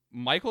from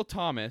Michael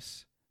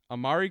Thomas,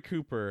 Amari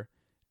Cooper,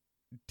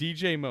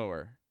 DJ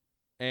Moore,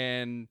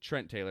 and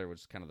Trent Taylor, which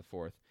is kind of the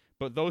fourth.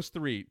 But those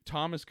three,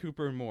 Thomas,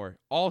 Cooper, and Moore,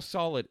 all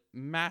solid,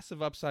 massive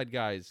upside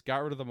guys.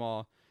 Got rid of them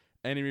all,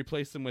 and he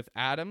replaced them with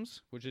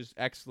Adams, which is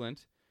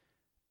excellent,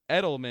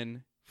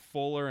 Edelman,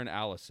 Fuller, and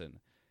Allison.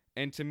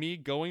 And to me,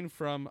 going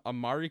from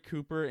Amari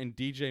Cooper and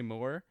DJ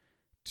Moore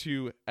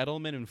to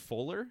Edelman and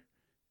Fuller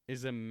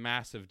is a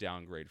massive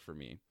downgrade for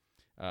me.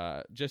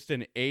 Just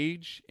in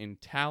age, in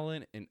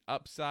talent, in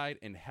upside,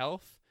 in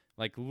health,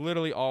 like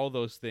literally all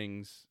those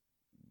things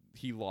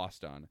he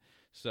lost on.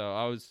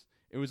 So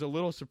it was a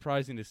little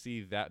surprising to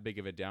see that big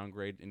of a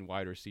downgrade in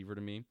wide receiver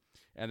to me.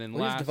 And then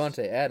he's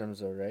Devontae Adams,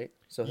 though, right?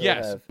 So he'll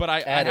yes, have but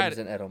Adams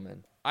and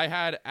Edelman. I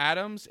had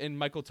Adams and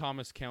Michael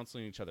Thomas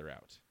canceling each other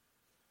out.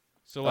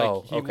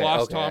 So he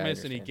lost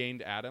Thomas and he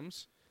gained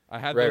Adams. I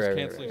had those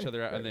cancel each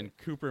other out, and then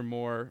Cooper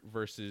Moore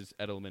versus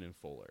Edelman and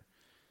Fuller.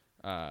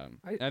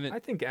 I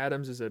think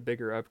Adams is a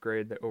bigger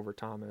upgrade over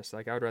Thomas.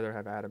 Like, I would rather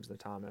have Adams than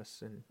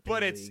Thomas.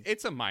 But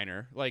it's a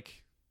minor.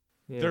 Like,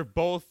 they're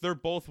both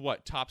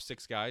what, top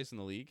 6 guys in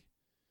the league.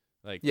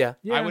 Like,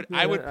 I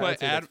would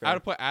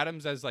put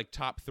Adams as like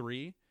top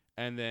 3,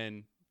 and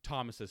then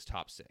Thomas as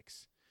top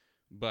 6.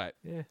 But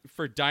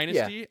for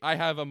Dynasty, I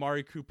have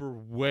Amari Cooper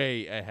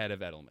way ahead of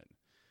Edelman.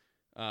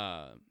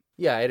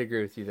 Yeah, I'd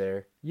agree with you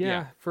there.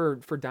 Yeah, for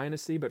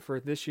Dynasty, but for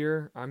this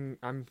year,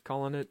 I'm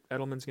calling it.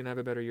 Edelman's gonna have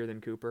a better year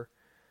than Cooper.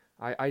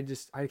 I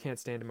can't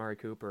stand Amari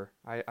Cooper.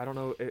 I don't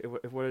know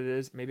if what it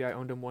is. Maybe I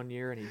owned him 1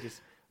 year and he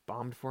just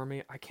bombed for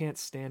me. I can't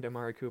stand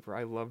Amari Cooper.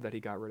 I love that he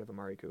got rid of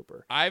Amari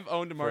Cooper. I've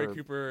owned Amari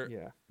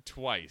Cooper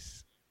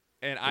twice,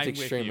 and I'm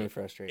extremely with you.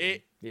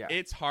 Frustrating.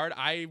 It's hard.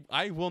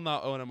 I will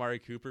not own Amari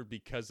Cooper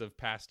because of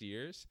past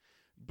years,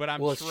 but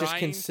I'm Well, it's trying just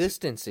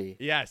consistency.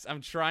 yes,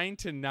 I'm trying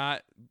to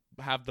not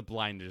have the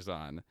blinders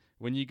on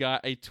when you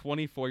got a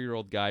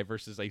 24-year-old guy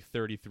versus a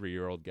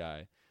 33-year-old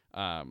guy.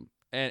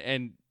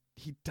 And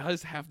he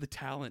does have the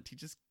talent. He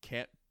just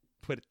can't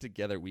put it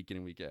together week in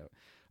and week out.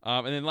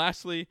 And then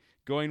lastly,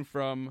 going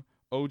from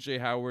O.J.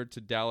 Howard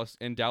to Dallas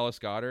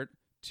Goedert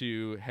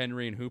to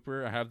Henry and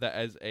Hooper, I have that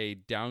as a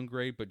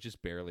downgrade, but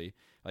just barely.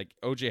 Like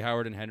O.J.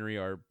 Howard and Henry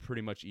are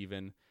pretty much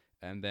even.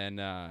 And then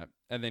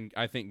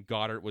I think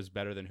Goddard was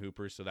better than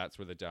Hooper, so that's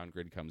where the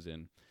downgrade comes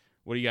in.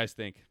 What do you guys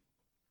think?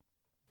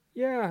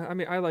 Yeah, I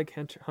mean, I like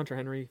Hunter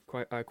Henry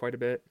quite a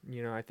bit.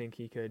 You know, I think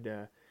he could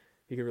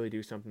really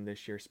do something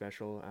this year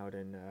special out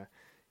in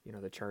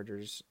the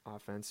Chargers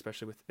offense,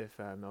 especially if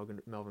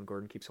Melvin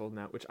Gordon keeps holding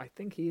out, which I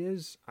think he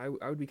is. I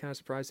would be kind of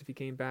surprised if he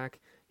came back,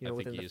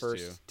 within the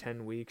first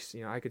 10 weeks.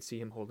 I could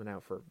see him holding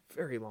out for a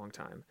very long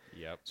time.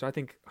 Yep. So I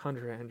think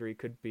Hunter Henry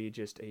could be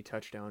just a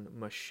touchdown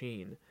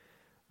machine.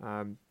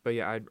 But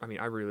yeah,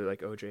 I really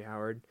like O.J.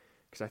 Howard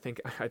because I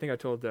think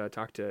I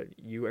talked to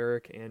you,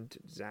 Eric, and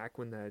Zach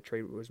when the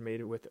trade was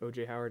made with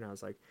O.J. Howard, and I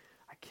was like,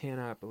 I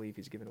cannot believe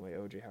he's giving away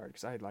O.J. Howard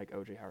because I like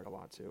O.J. Howard a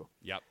lot too.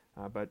 Yep.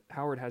 But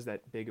Howard has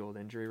that big old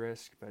injury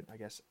risk, but I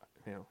guess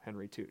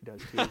Henry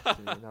does too.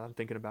 Now I'm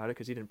thinking about it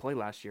because he didn't play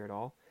last year at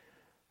all.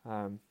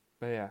 But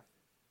yeah.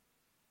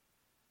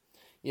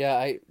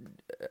 Yeah,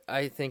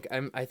 I think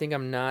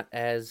I'm not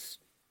as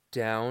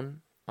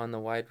down on the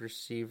wide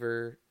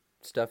receiver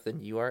stuff than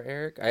you are,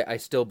 Eric. I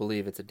still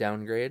believe it's a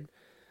downgrade,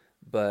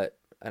 but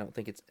I don't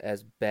think it's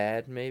as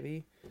bad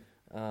maybe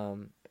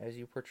as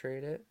you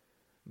portrayed it.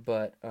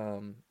 But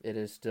it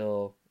is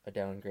still a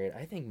downgrade.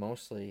 I think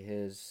mostly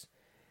his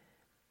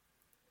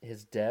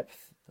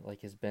depth,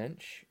 like his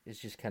bench, is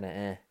just kind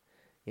of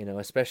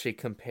especially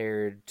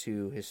compared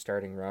to his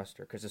starting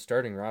roster. Because his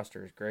starting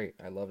roster is great.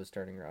 I love his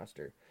starting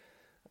roster.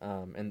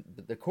 And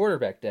the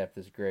quarterback depth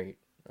is great.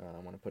 I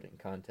want to put it in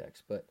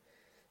context. But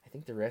I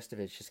think the rest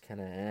of it's just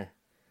kind of,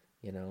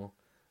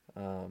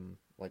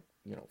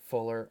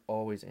 Fuller,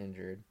 always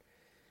injured.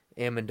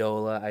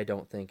 Amendola, I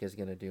don't think is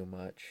going to do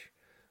much.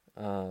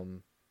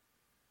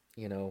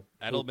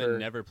 Edelman Hooper,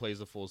 never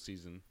plays a full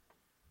season.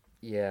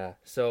 Yeah,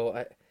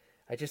 so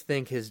I just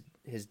think his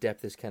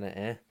depth is kind of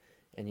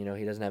and he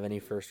doesn't have any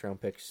first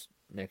round picks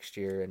next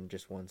year and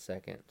just 1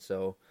 second.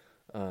 So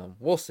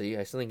we'll see.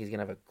 I still think he's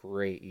gonna have a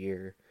great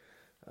year.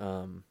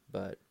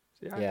 But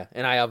yeah,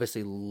 and I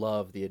obviously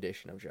love the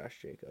addition of Josh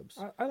Jacobs.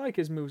 I like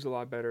his moves a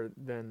lot better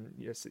than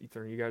you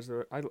guys.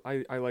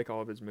 I like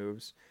all of his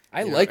moves.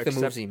 I like the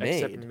moves he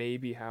made, except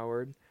maybe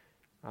Howard.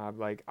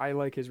 I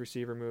like his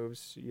receiver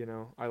moves.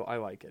 I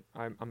like it.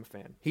 I'm a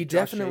fan. He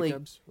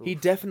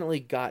definitely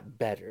got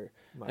better.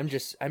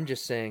 Much. I'm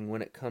just saying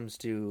when it comes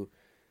to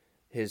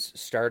his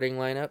starting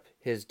lineup,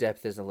 his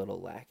depth is a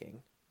little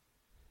lacking.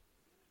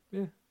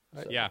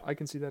 Yeah. I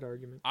can see that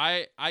argument.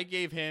 I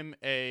gave him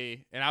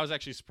and I was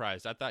actually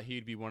surprised. I thought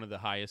he'd be one of the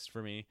highest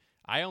for me.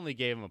 I only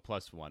gave him a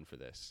 +1 for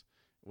this,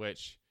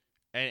 which,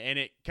 and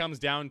it comes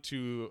down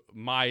to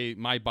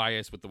my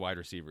bias with the wide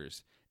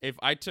receivers. If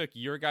I took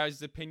your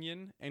guys'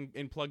 opinion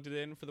and plugged it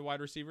in for the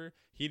wide receiver,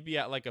 he'd be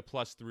at like a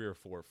 +3 or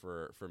 4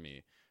 for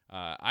me.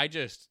 I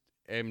just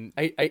am.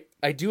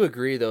 I do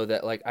agree though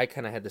that like I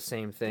kind of had the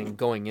same thing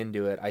going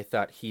into it. I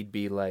thought he'd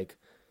be like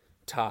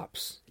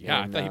tops.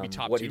 Yeah, I thought he'd be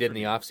top. What he did in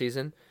the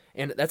offseason.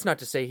 And that's not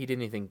to say he did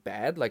anything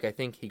bad. Like I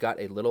think he got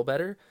a little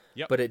better.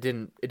 Yep. But it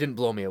didn't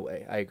blow me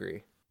away. I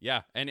agree.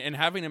 Yeah, and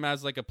having him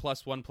as like a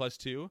 +1,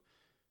 +2.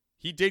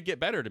 He did get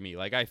better to me.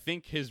 Like I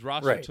think his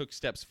roster took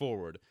steps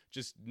forward,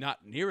 just not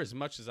near as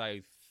much as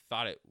I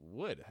thought it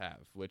would have,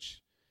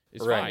 which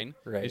is fine.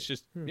 Right. It's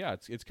just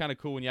it's kind of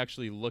cool when you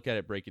actually look at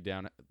it, break it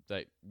down,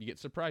 that you get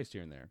surprised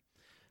here and there.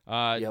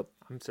 Yep,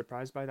 I'm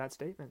surprised by that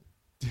statement.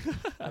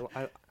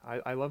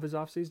 I love his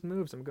offseason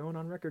moves. I'm going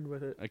on record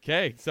with it.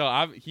 Okay,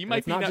 so he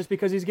might be not just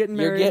because he's getting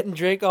married. You're getting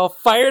Drake all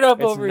fired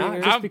up over here.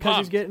 It's not just because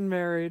he's getting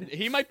married.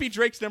 He might be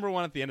Drake's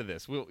 #1 at the end of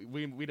this.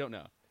 We don't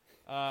know.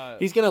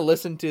 He's gonna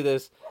listen to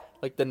this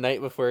like the night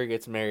before he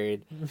gets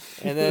married,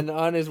 and then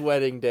on his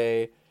wedding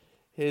day,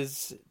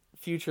 his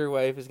future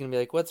wife is gonna be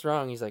like, "What's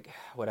wrong?" He's like,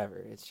 "Whatever.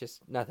 It's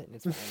just nothing.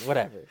 It's fine.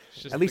 Whatever."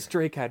 At least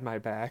Drake had my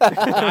back.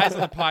 Guys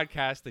on the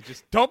podcast, they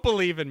just don't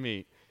believe in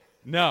me.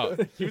 No,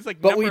 he was like,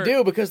 but we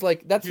do because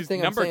like that's the thing.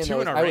 Number I'm saying,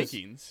 2 in our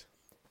rankings.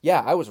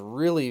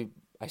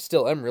 I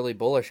still am really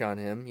bullish on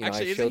him.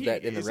 Actually, I showed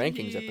that in the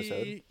rankings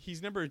episode.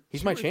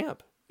 He's my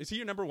champ. Is he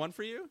your #1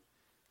 for you?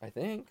 I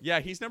think.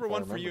 Yeah, he's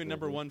 #1 for you and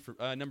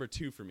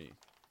 #2 for me.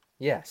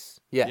 Yes.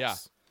 Yeah.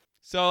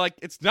 So like,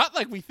 it's not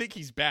like we think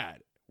he's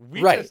bad.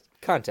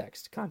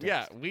 Context.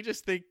 Yeah, we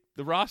just think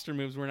the roster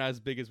moves were not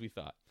as big as we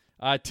thought.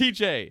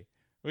 TJ,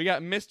 we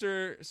got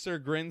Mr. Sir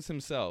Grins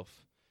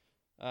himself.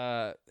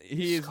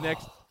 He is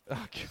next.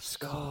 Oh,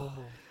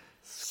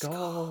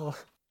 Skull.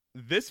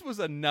 This was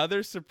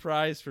another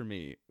surprise for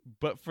me,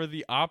 but for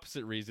the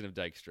opposite reason of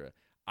Dykstra.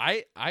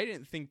 I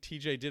didn't think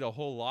TJ did a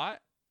whole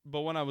lot,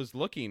 but when I was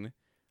looking,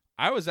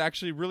 I was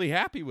actually really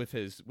happy with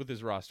his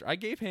roster. I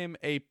gave him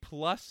a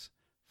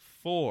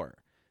 +4.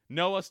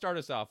 Noah, start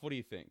us off. What do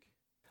you think?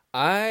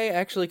 I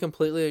actually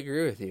completely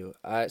agree with you.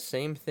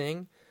 Same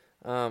thing.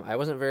 I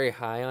wasn't very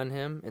high on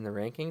him in the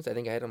rankings. I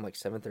think I had him like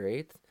 7th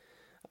or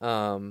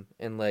 8th.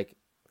 And like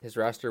his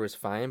roster was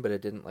fine, but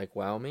it didn't like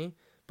wow me.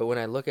 But when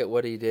I look at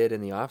what he did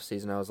in the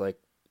offseason, I was like,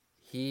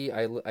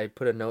 I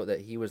put a note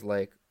that he was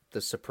like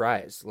the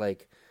surprise.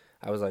 Like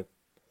I was like,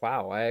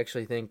 wow, I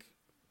actually think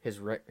his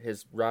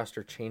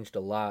roster changed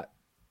a lot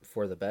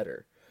for the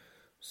better.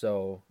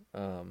 So,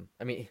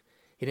 I mean,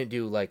 he didn't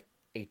do like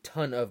a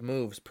ton of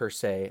moves per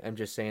se. I'm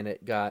just saying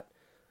it got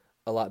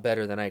a lot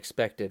better than I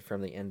expected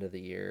from the end of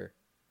the year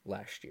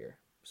last year.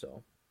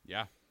 So,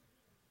 Yeah.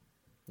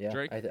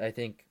 Drake? I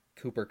think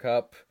Cooper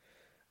Kupp,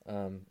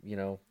 you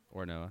know,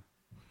 Or Noah.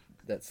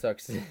 that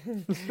sucks.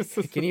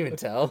 Can you even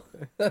tell?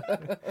 Oh,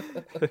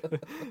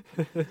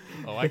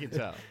 I can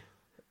tell.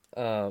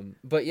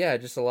 But yeah,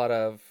 just a lot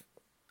of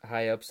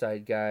high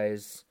upside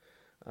guys,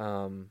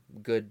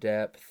 good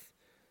depth.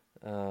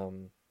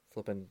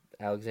 Flipping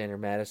Alexander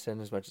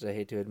Madison, as much as I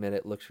hate to admit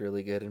it, looks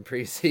really good in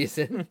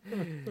preseason.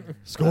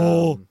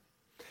 Skull.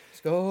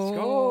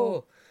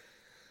 Skull.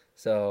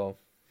 So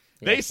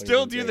yeah, They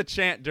still do the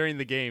chant during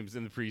the games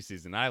in the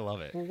preseason. I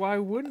love it. Well, why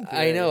wouldn't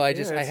they? I know. I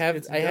it's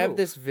have dope.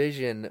 this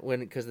vision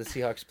because the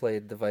Seahawks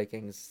played the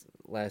Vikings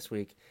last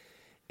week,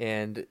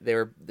 and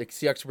the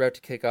Seahawks were about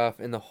to kick off,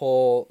 and the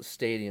whole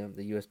stadium,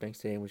 the U.S. Bank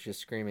Stadium, was just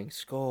screaming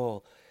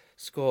 "Skull,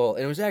 Skull,"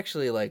 and it was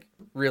actually like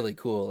really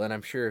cool. And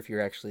I'm sure if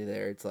you're actually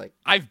there, it's like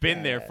I've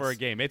been there badass. for a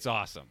game. It's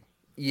awesome.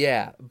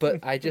 Yeah,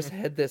 but I just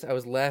had this. I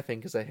was laughing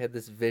because I had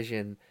this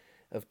vision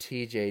of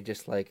TJ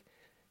just like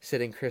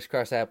sitting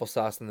crisscross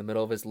applesauce in the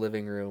middle of his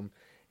living room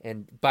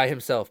and by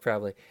himself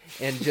probably,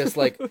 and just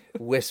like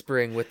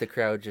whispering with the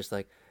crowd, just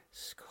like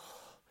 "Skull,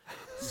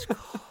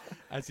 Skull."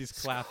 As he's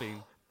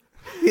clapping.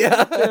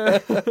 Yeah.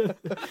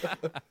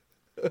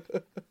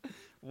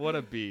 What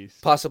a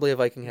beast. Possibly a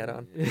Viking hat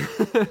on.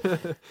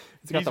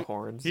 It's got the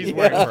horns. He's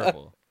wearing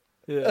purple.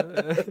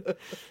 Yeah.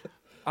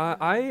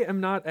 I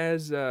am not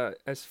as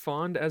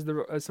fond as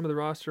some of the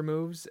roster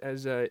moves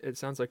as it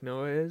sounds like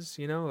Noah is.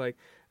 You know, like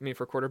I mean,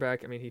 for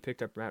quarterback, I mean he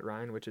picked up Matt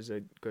Ryan, which is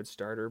a good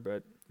starter,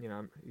 but you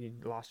know he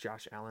lost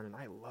Josh Allen, and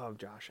I love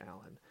Josh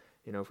Allen.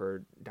 You know,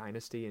 for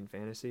dynasty and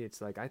fantasy,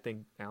 it's like I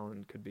think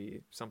Allen could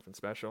be something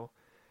special.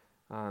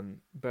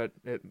 But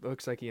it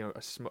looks like you know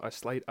a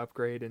slight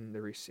upgrade in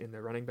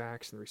the running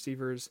backs and the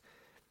receivers.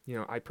 You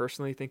know, I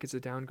personally think it's a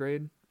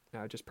downgrade.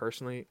 Just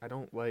personally, I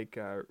don't like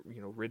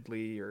you know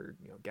Ridley or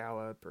you know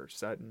Gallup or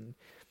Sutton.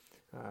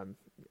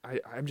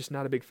 I'm just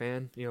not a big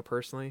fan. You know,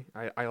 personally,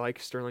 I like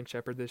Sterling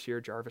Shepard this year.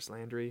 Jarvis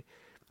Landry,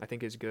 I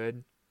think is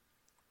good.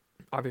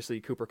 Obviously,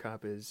 Cooper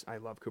Kupp I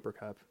love Cooper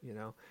Kupp. You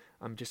know,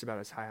 I'm just about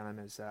as high on him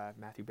as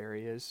Matthew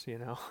Berry is. You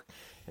know,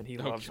 and he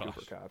loves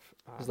Cooper Kupp.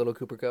 His little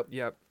Cooper Kupp.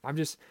 Yep.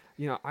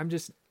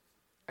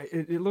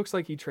 It looks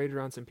like he traded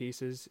around some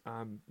pieces.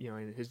 You know,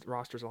 and his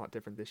roster's a lot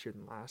different this year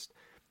than last,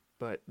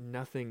 but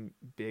nothing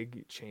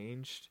big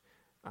changed.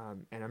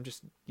 And I'm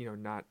just, you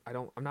know,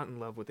 I'm not in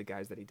love with the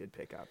guys that he did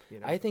pick up. You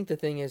know, I think the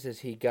thing is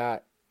he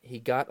got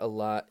a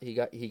lot. He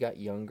got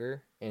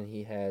younger, and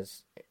he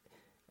has,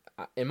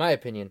 in my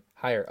opinion,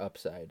 higher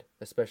upside,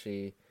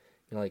 especially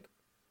you know like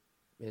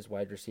his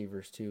wide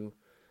receivers too.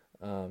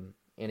 And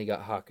he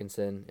got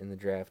Hawkinson in the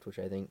draft, which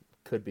I think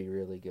could be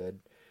really good.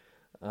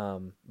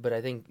 But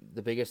I think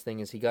the biggest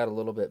thing is he got a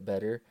little bit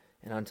better,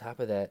 and on top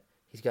of that,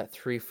 he's got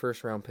 3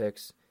 first-round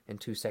picks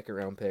and 2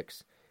 second-round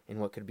picks in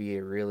what could be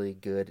a really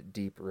good,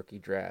 deep rookie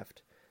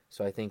draft.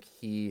 So I think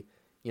you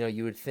know,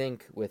 you would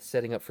think with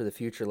setting up for the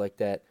future like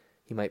that,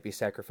 he might be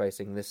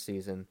sacrificing this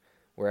season,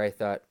 where I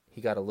thought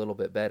he got a little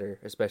bit better,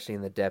 especially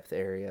in the depth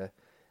area,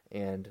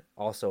 and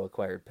also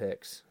acquired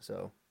picks.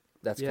 So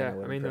that's kind of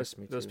what impressed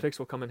me those too. picks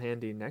will come in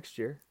handy next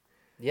year.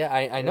 Yeah,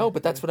 I know,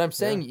 but that's what I'm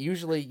saying. Yeah.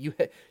 Usually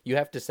you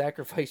have to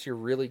sacrifice your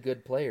really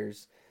good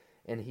players,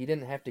 and he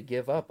didn't have to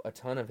give up a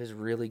ton of his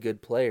really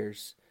good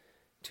players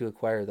to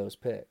acquire those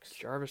picks.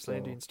 Jarvis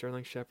Landry and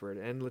Sterling Shepard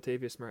and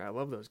Latavius Murray. I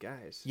love those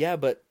guys. Yeah,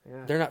 but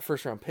they're not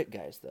first-round pick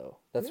guys, though.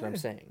 That's what I'm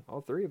saying.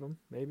 All 3 of them,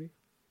 maybe.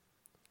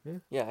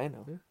 Yeah, I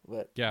know.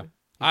 Yeah.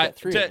 But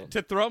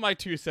To throw my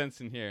 2 cents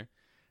in here,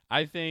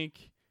 I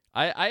think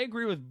I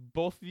agree with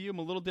both of you. I'm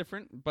a little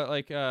different, but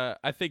like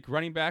I think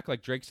running back,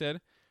 like Drake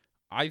said,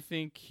 I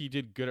think he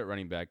did good at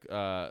running back.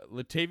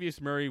 Latavius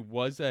Murray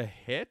was a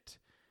hit,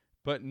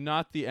 but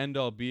not the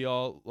end-all,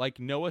 be-all. Like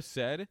Noah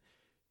said,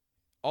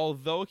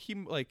 although he,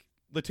 like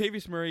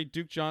Latavius Murray,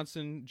 Duke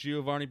Johnson,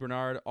 Giovanni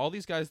Bernard, all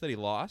these guys that he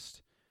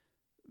lost,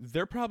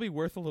 they're probably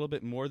worth a little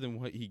bit more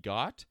than what he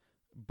got,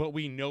 but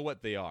we know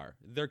what they are.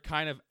 They're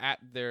kind of at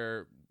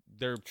their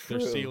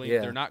ceiling.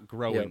 Yeah. They're not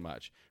growing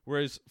much.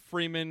 Whereas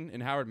Freeman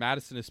and Howard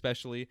Madison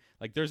especially,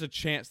 like there's a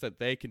chance that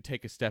they can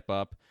take a step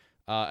up.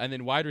 And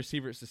then wide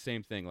receiver, it's the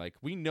same thing. Like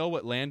we know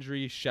what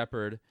Landry,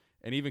 Shepard,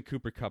 and even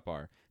Cooper Kupp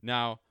are.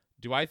 Now,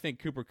 do I think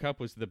Cooper Kupp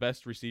was the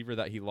best receiver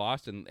that he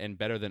lost and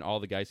better than all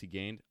the guys he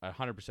gained? I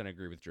 100%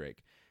 agree with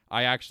Drake.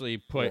 I actually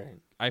put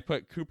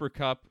Cooper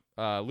Kupp,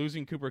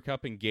 losing Cooper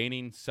Kupp and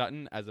gaining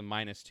Sutton as a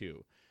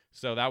 -2.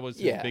 So that was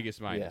his biggest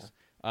minus.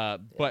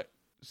 But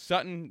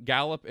Sutton,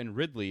 Gallup, and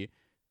Ridley,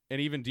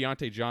 and even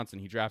Deontay Johnson,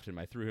 he drafted him.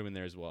 I threw him in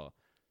there as well.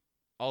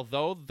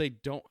 Although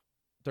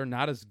they're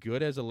not as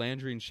good as a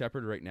Landry and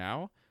Shepard right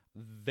now,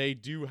 they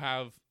do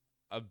have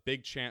a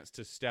big chance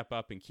to step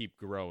up and keep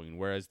growing,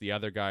 whereas the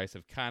other guys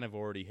have kind of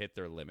already hit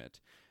their limit.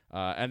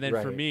 And then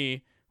for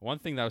me, one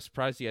thing that I was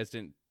surprised you guys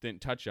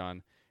didn't touch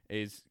on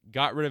is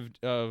got rid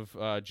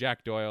of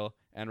Jack Doyle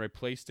and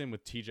replaced him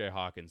with TJ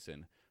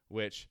Hawkinson,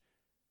 which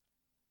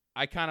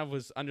I kind of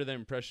was under the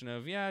impression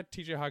of,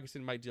 TJ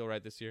Hawkinson might deal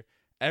right this year.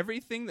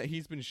 Everything that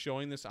he's been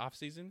showing this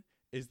offseason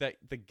is that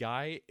the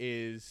guy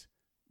is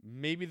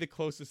maybe the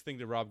closest thing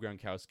to Rob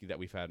Gronkowski that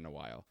we've had in a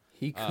while.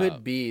 He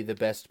could be the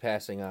best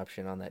passing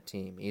option on that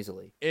team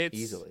easily.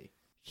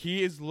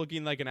 He is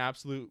looking like an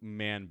absolute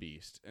man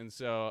beast. And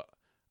so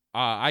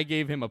I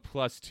gave him a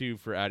 +2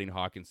 for adding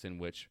Hawkinson,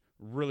 which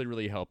really,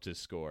 really helped his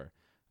score.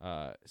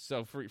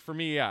 So for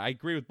me, I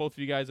agree with both of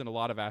you guys in a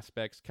lot of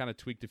aspects, kind of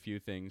tweaked a few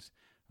things.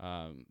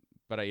 I'm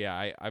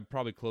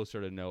probably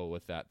closer to Noah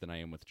with that than I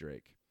am with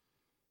Drake.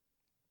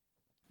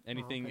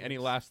 Any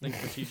last things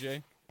for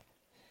TJ?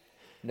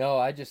 No,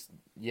 I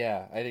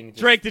think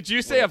Drake, did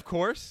you say of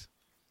course?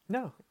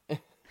 No.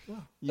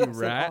 You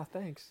rat.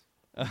 Thanks.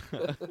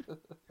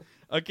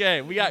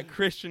 Okay, we got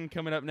Christian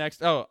coming up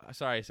next. Oh,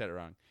 sorry, I said it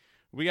wrong.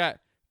 We got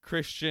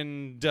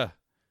Christian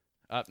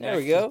up next.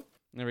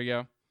 There we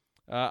go.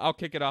 I'll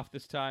kick it off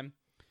this time.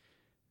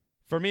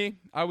 For me,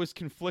 I was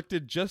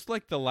conflicted just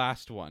like the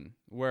last one,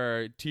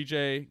 where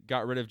TJ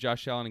got rid of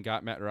Josh Allen and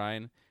got Matt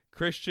Ryan.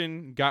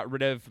 Christian got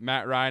rid of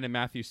Matt Ryan and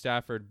Matthew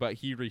Stafford, but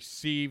he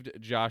received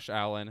Josh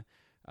Allen.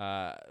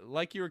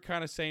 Like you were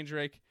kind of saying,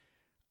 Drake,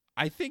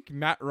 I think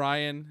Matt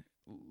Ryan,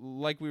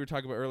 like we were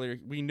talking about earlier,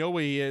 we know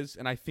what he is,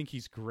 and I think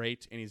he's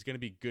great, and he's going to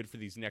be good for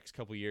these next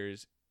couple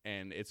years,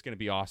 and it's going to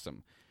be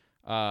awesome.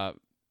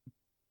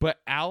 But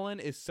Allen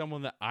is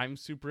someone that I'm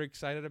super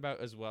excited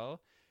about as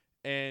well.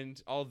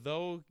 And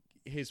although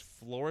his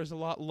floor is a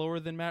lot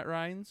lower than Matt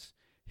Ryan's,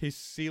 his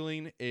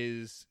ceiling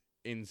is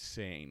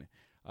insane.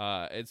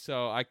 And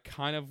so I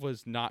kind of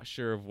was not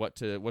sure of what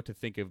to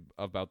think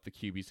about the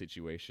QB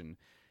situation.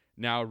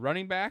 Now,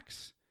 running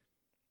backs,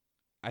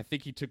 I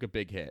think he took a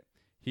big hit.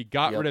 He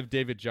got rid of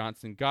David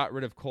Johnson, got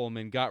rid of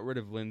Coleman, got rid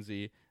of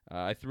Lindsey.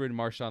 I threw in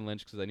Marshawn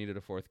Lynch because I needed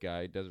a fourth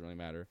guy. It doesn't really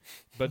matter.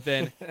 But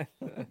then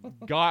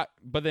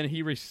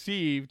he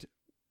received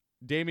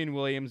Damian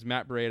Williams,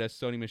 Matt Breida,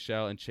 Sony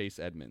Michel, and Chase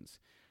Edmonds.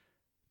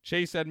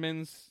 Chase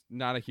Edmonds,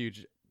 not a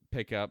huge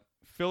pickup.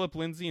 Phillip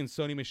Lindsay and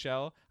Sony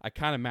Michel, I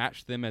kind of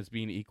matched them as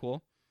being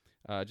equal,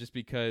 just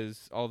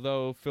because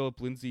although Phillip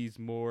Lindsay's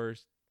more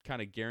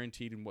kind of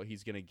guaranteed in what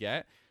he's going to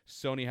get,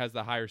 Sony has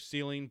the higher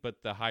ceiling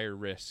but the higher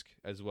risk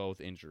as well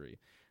with injury.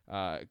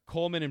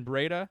 Coleman and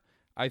Breida,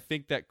 I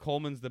think that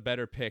Coleman's the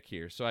better pick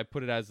here, so I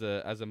put it as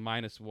a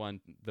 -1,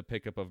 the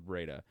pickup of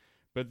Breida.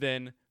 But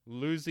then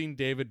losing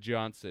David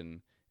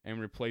Johnson and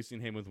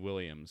replacing him with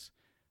Williams,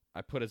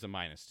 I put as a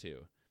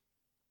 -2.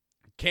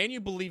 Can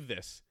you believe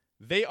this?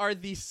 They are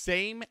the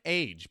same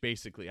age,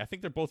 basically. I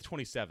think they're both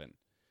 27.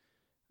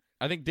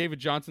 I think David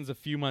Johnson's a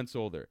few months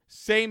older.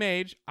 Same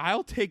age.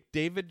 I'll take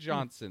David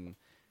Johnson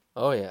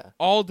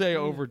all day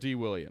over D.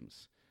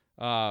 Williams.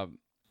 And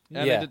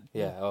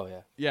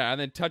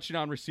then touching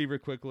on receiver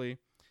quickly,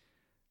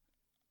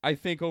 I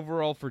think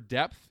overall for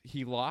depth,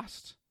 he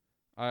lost.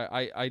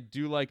 I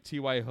do like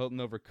T.Y. Hilton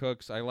over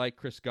Cooks. I like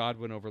Chris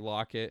Godwin over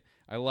Lockett.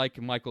 I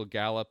like Michael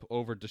Gallup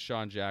over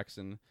Deshaun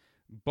Jackson.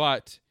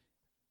 But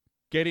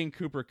getting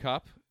Cooper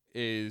Kupp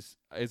is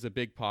a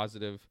big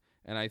positive,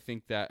 and I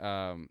think that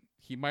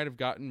he might have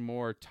gotten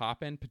more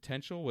top-end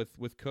potential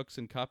with Cooks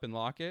and Kupp and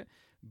Lockett,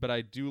 but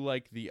I do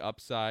like the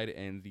upside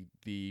and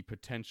the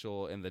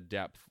potential and the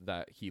depth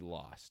that he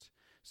lost.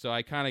 So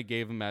I kind of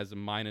gave him as a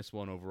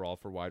 -1 overall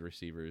for wide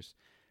receivers.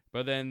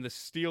 But then the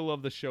steal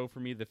of the show for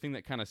me, the thing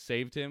that kind of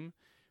saved him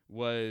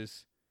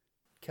was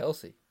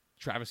Travis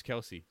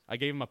Kelce. I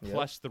gave him a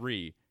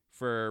 +3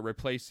 for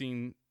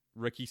replacing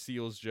Ricky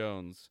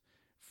Seals-Jones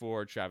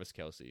for Travis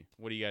Kelce.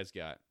 What do you guys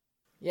got?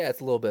 Yeah,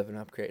 it's a little bit of an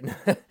upgrade.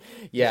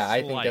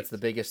 I think that's the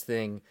biggest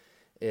thing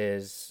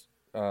is,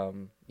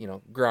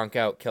 Gronk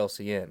out,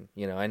 Kelce in.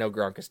 I know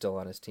Gronk is still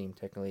on his team.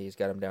 Technically, he's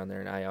got him down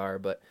there in IR,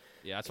 but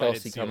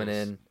Kelce coming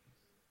in.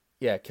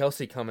 Yeah,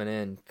 Kelce coming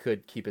in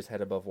could keep his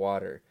head above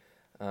water.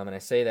 And I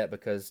say that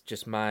because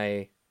just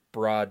my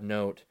broad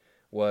note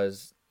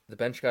was the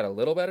bench got a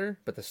little better,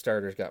 but the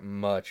starters got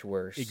much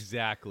worse.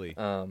 Exactly.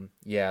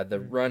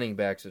 The running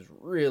backs is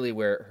really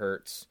where it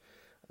hurts.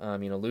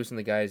 Losing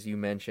the guys you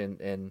mentioned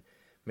and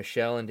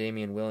Michelle and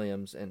Damian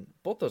Williams, and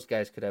both those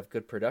guys could have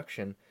good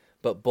production,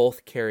 but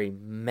both carry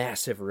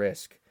massive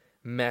risk.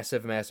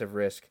 Massive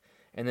risk.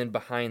 And then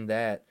behind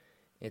that,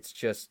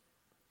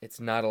 it's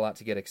not a lot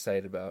to get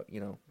excited about.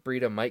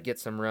 Breida might get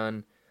some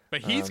run.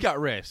 But he's got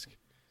risk.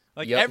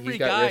 Every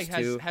guy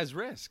has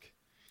risk.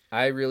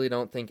 I really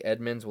don't think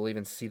Edmonds will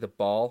even see the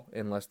ball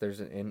unless there's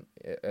an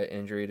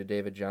injury to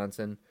David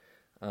Johnson.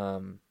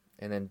 And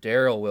then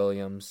Darrell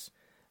Williams,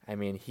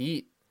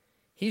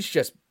 he's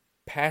just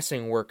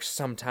passing work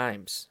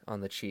sometimes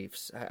on the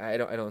Chiefs. I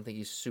don't think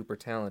he's super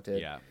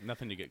talented. Yeah,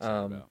 nothing to get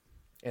excited about.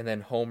 And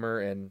then Homer,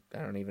 and I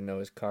don't even know,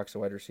 is Cox a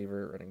wide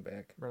receiver or running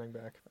back? Running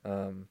back.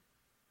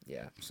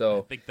 Yeah. I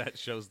So think that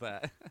shows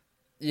that.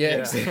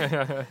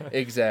 yeah,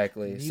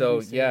 exactly.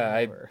 So yeah,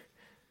 I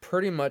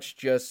pretty much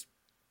just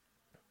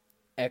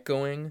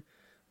echoing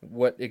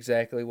what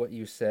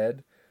you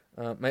said.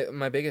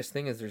 My biggest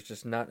thing is there's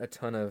just not a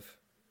ton of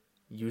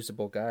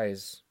usable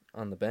guys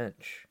on the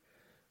bench.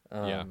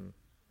 Yeah.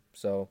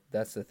 So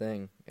that's the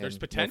thing. And There's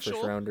potential. No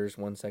first rounders,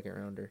 1 second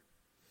rounder.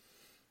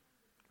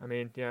 I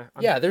mean,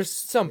 yeah. There's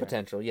some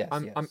potential. Yes,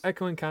 I'm yes.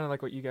 echoing kind of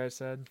like what you guys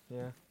said.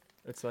 Yeah,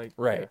 it's like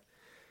right. Yeah.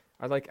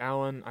 I like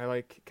Allen. I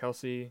like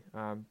Kelsey.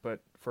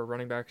 But for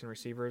running backs and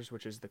receivers,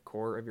 which is the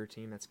core of your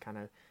team, that's kind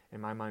of in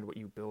my mind what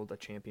you build a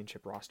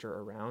championship roster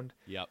around.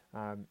 Yep.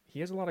 He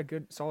has a lot of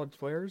good, solid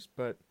players,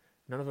 but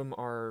none of them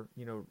are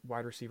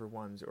wide receiver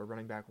ones or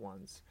running back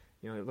ones.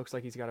 It looks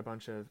like he's got a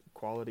bunch of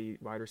quality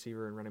wide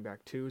receiver and running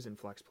back twos and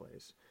flex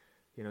plays.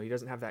 He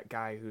doesn't have that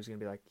guy who's going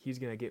to be like, he's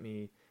going to get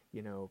me,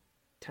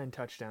 10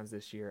 touchdowns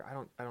this year.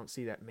 I don't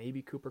see that.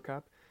 Maybe Cooper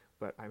Kupp,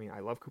 but I mean,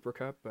 I love Cooper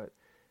Kupp, but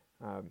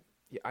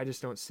I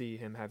just don't see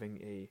him having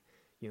a,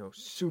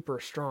 super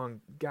strong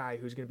guy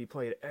who's going to be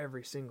played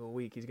every single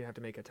week. He's going to have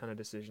to make a ton of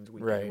decisions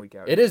week in, week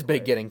out. It is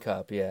big getting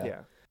Kupp, yeah. Yeah.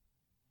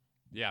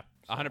 Yeah,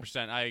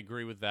 100%. I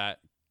agree with that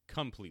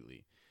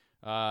completely.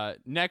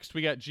 Next,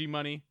 we got G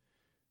Money.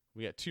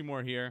 We got 2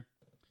 more here.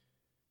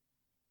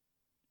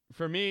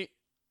 For me,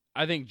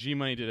 I think G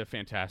Money did a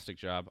fantastic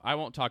job. I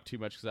won't talk too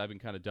much because I've been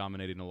kind of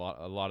dominating a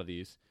lot of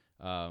these.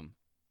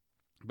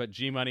 But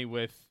G Money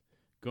with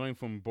going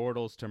from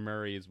Bortles to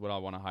Murray is what I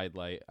want to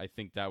highlight. I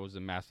think that was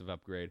a massive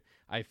upgrade.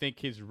 I think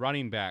his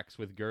running backs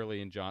with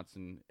Gurley and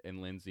Johnson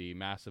and Lindsey,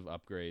 massive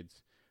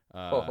upgrades.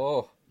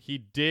 He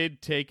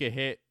did take a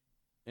hit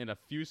in a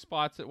few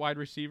spots at wide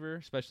receiver,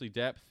 especially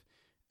depth.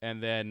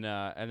 And then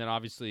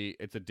obviously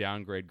it's a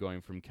downgrade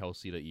going from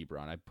Kelsey to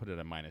Ebron. I put it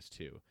at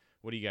 -2.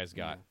 What do you guys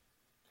got?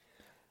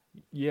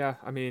 Yeah,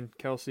 I mean,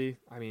 Kelsey,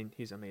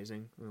 he's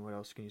amazing. I mean, what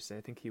else can you say?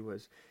 I think he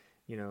was,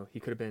 he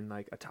could have been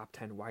like a top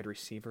 10 wide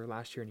receiver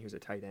last year, and he was a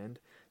tight end.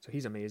 So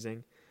he's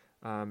amazing.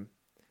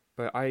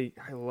 But I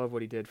love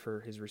what he did for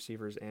his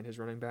receivers and his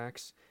running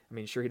backs. I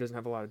mean, sure, he doesn't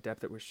have a lot of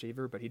depth at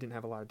receiver, but he didn't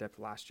have a lot of depth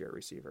last year at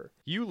receiver.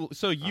 You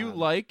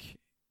like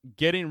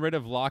getting rid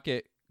of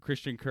Lockett,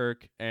 Christian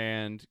Kirk,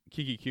 and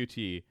Kiki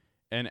QT,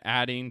 and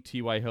adding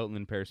T.Y. Hilton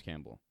and Paris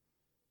Campbell.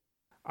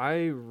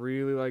 I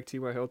really like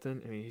T.Y.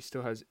 Hilton. I mean, he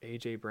still has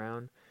A.J.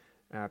 Brown.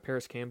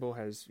 Paris Campbell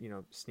has,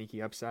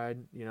 sneaky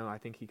upside. I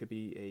think he could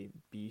be a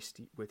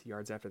beast with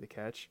yards after the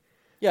catch.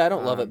 Yeah, I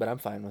don't love it, but I'm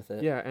fine with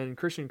it. Yeah, and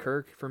Christian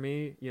Kirk, for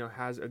me,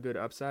 has a good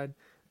upside,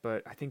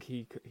 but I think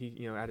he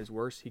at his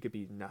worst, he could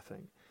be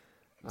nothing.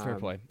 Fair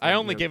play. I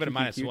only gave it a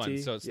 -1,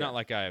 so it's not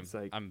like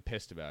I'm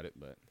pissed about it.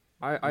 But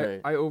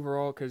I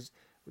overall, because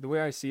the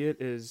way I see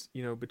it is,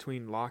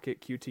 between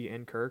Lockett, QT,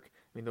 and Kirk,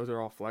 I mean, those are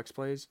all flex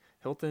plays.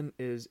 Hilton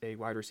is a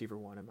wide receiver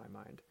 1 in my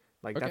mind.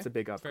 Like, that's a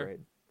big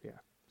upgrade. Fair. Yeah.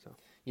 So.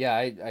 Yeah,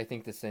 I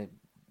think the same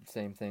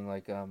thing.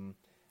 Like,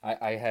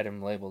 I had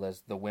him labeled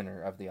as the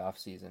winner of the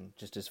offseason,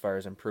 just as far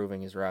as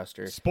improving his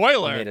roster.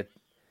 Spoiler.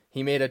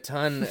 He made a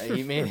ton.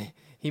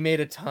 he made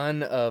a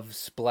ton of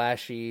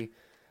splashy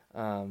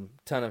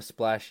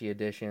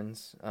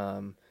additions,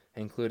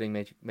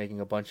 including making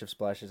a bunch of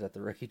splashes at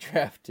the rookie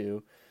draft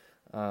too.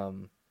 I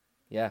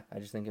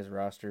just think his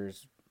roster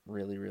is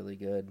really, really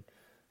good.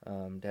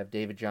 To have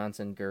David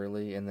Johnson,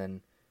 Gurley, and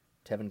then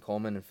Tevin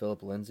Coleman and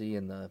Phillip Lindsay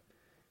in the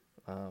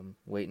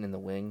waiting in the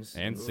wings.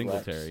 And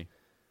Singletary.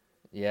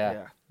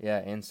 Yeah,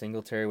 and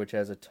Singletary, which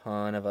has a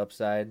ton of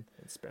upside.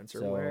 And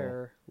Spencer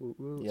Ware.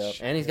 Yep.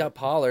 And he's got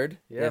Pollard.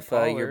 Yeah, if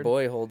your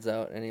boy holds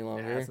out any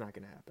longer. Yeah, that's not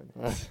going to happen.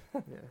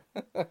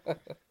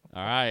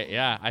 All right.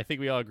 Yeah, I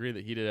think we all agree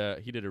that he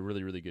did a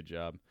really, really good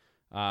job.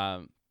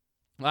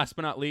 Last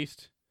but not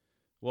least,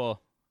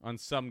 well, on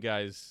some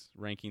guys'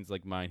 rankings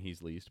like mine,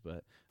 he's least,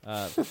 but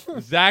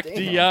Zach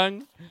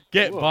DeYoung,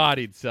 get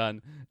bodied,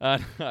 son.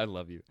 I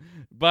love you.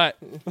 But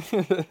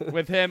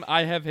with him,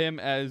 I have him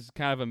as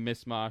kind of a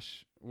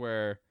mishmash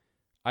where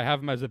I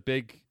have him as a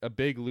big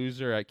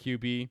loser at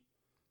QB.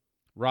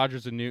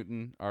 Rodgers and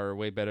Newton are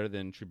way better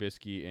than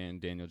Trubisky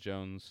and Daniel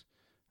Jones.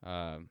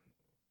 And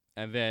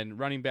then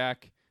running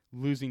back,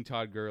 losing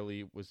Todd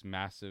Gurley was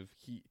massive.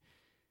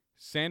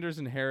 Sanders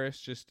and Harris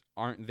just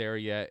aren't there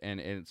yet, and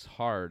it's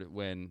hard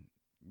when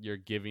you're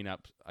giving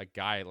up a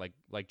guy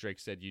like Drake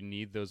said. You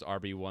need those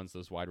RB1s,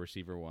 those wide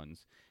receiver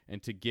ones,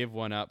 and to give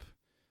one up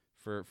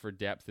for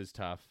depth is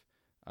tough.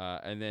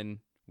 And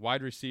then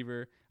wide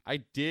receiver, I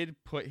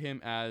did put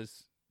him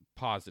as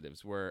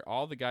positives, where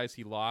all the guys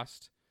he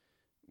lost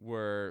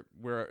were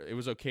it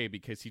was okay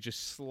because he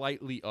just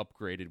slightly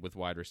upgraded with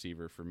wide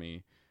receiver for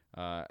me.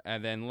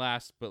 And then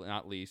last but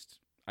not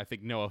least, I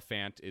think Noah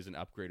Fant is an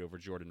upgrade over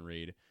Jordan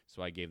Reed,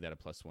 so I gave that a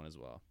 +1 as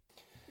well.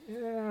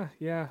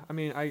 Yeah. I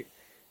mean,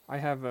 I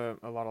have a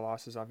lot of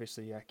losses,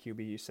 obviously. Yeah,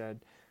 QB, you said.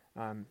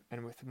 And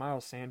with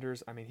Miles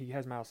Sanders, I mean, he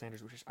has Miles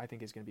Sanders, which I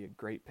think is going to be a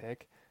great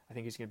pick. I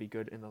think he's going to be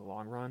good in the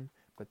long run.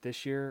 But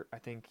this year, I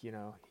think,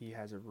 he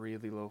has a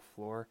really low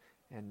floor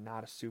and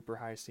not a super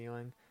high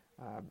ceiling.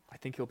 I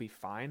think he'll be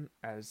fine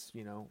as,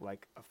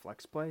 like a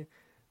flex play,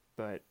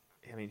 but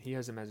I mean, he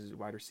has him as his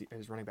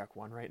his running back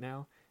 1 right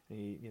now. And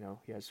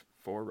he has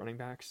 4 running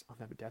backs on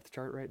the depth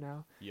chart right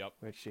now. Yep.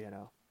 Which,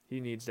 he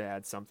needs to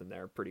add something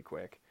there pretty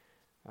quick.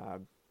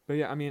 But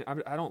yeah, I mean,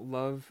 I don't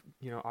love,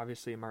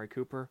 obviously Amari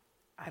Cooper.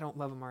 I don't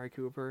love Amari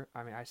Cooper.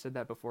 I mean, I said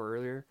that before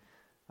earlier.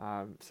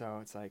 So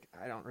it's like,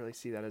 I don't really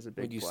see that as a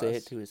big Would you plus. say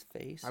it to his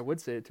face? I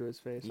would say it to his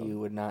face. You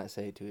would not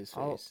say it to his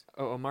face.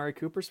 Oh, Amari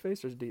Cooper's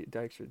face or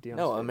Deion's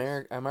No,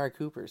 face? Amari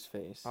Cooper's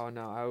face. Oh,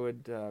 no, I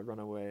would run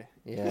away.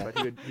 Yeah.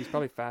 But he's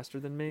probably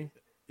faster than me.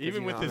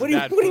 Even with his What do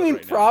bad you mean foot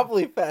right now.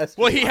 probably faster?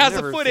 Well, he has I've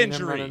a never foot seen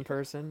him run injury. in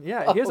person.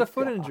 Yeah, he has a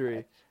foot God.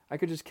 injury. I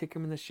could just kick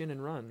him in the shin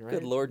and run, right?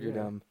 Good Lord, you're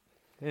Yeah. dumb.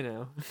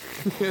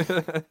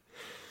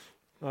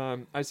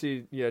 I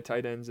see,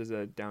 tight ends as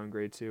a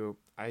downgrade too.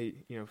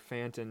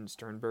 Fant and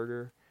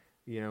Sternberger,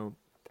 I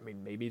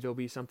mean, maybe there'll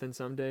be something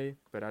someday,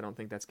 but I don't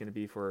think that's going to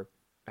be for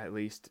at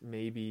least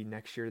maybe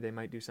next year they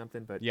might do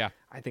something. But Yeah.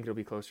 I think it'll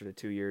be closer to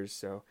 2 years.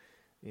 So,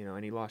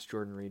 and he lost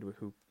Jordan Reed,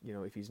 who,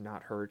 if he's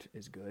not hurt,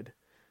 is good.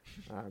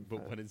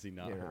 But when is he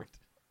not hurt?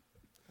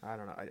 I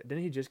don't know.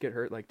 Didn't he just get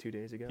hurt like 2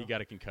 days ago? He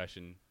got a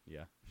concussion.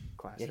 Yeah.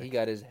 Classic. Yeah, he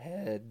got his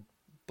head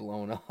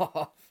blown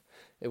off.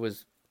 It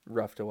was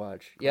rough to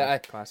watch. Yeah,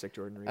 Classic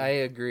Jordan Reed. I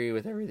agree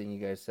with everything you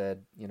guys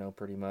said,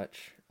 pretty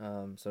much.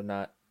 So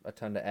not a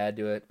ton to add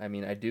to it. I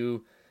mean, I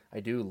do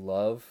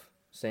love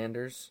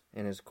Sanders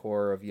and his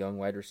core of young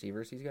wide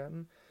receivers he's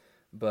gotten,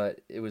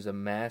 but it was a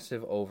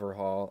massive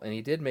overhaul, and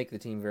he did make the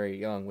team very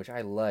young, which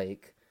I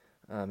like.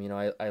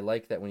 I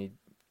like that when he,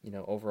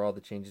 overall the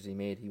changes he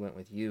made, he went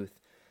with youth.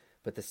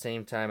 But at the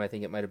same time, I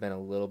think it might have been a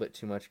little bit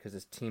too much because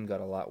his team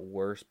got a lot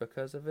worse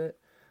because of it.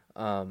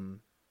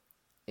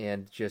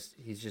 And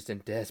he's just in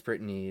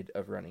desperate need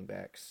of running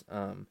backs.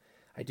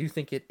 I do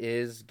think it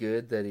is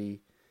good that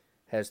he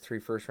has 3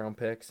 first-round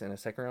picks and a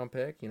second-round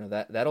pick.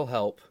 That'll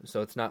help.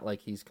 So it's not like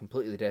he's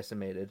completely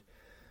decimated.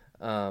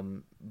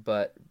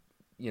 But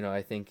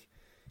I think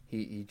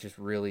he just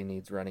really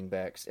needs running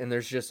backs. And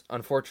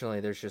unfortunately,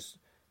 there's just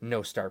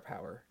no star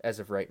power as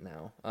of right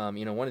now.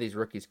 One of these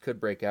rookies could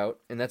break out,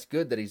 and that's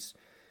good that he's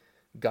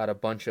got a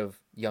bunch of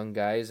young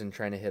guys and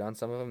trying to hit on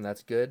some of them.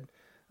 That's good.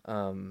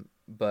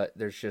 But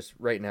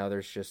right now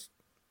there's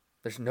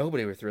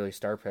nobody with really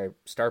star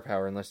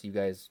power unless you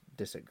guys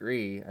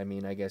disagree. I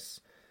mean, I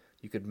guess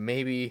you could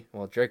maybe,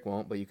 well, Drake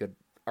won't, but you could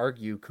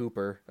argue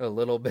Cooper a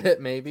little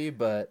bit maybe,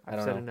 but I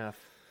don't know. I've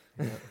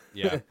said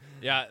enough.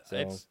 Yeah.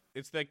 So-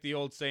 It's like the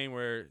old saying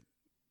where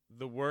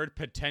the word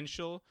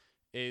potential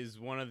is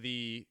one of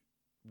the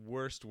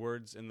worst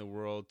words in the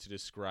world to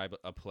describe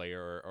a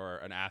player or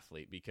an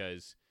athlete,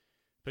 because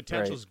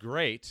potential's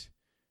great,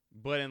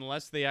 but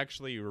unless they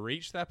actually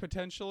reach that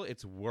potential,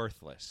 it's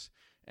worthless.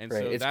 And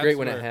Right. so It's that's great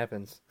when where- it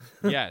happens.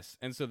 Yes,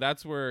 and so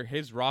that's where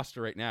his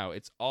roster right now,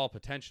 it's all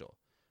potential.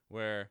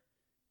 Where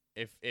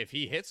if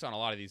he hits on a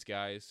lot of these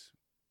guys,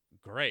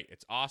 great,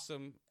 it's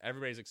awesome.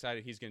 Everybody's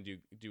excited. He's going to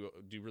do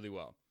really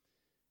well.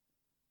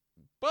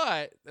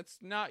 But that's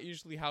not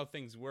usually how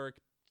things work.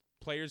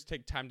 Players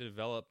take time to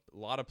develop. A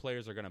lot of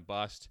players are going to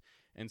bust,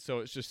 and so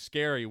it's just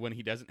scary when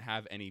he doesn't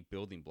have any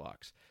building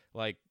blocks.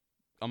 Like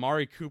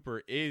Amari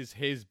Cooper is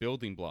his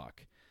building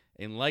block,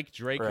 and like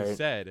Drake has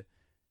said,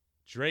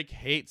 Drake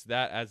hates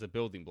that as a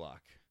building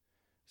block.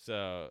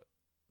 So,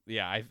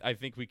 yeah, I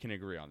think we can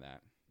agree on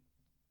that.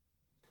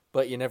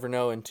 But you never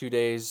know. In 2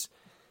 days,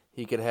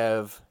 he could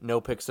have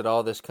no picks at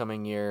all this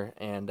coming year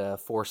and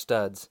 4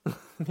 studs.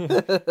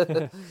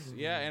 Yeah,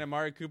 and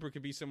Amari Cooper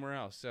could be somewhere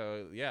else.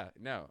 So, yeah,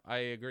 no, I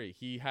agree.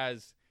 He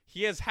has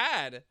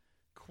had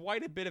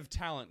quite a bit of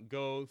talent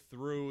go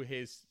through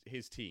his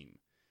team.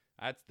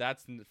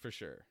 That's for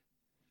sure.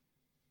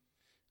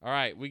 All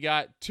right, we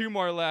got 2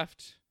 more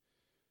left.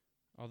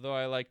 Although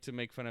I like to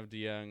make fun of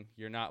DeYoung,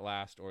 you're not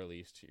last or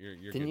least. You're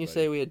Didn't good, you buddy.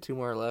 say we had 2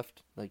 more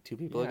left, like 2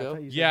 people ago?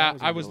 Yeah,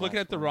 I was looking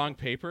at the wrong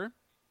paper,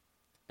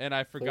 and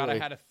I forgot I Clearly.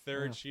 had a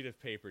third sheet of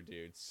paper,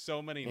 dude.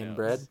 So many notes.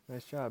 Inbred?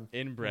 Nice job.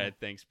 Inbred,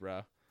 thanks,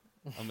 bro.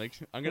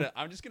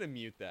 I'm just gonna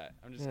mute that.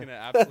 I'm just gonna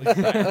absolutely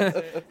silence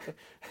it.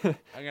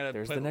 I'm gonna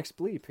There's put, the next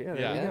bleep. Yeah,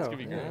 Yeah, there it's we gonna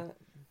be go.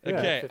 great. Yeah.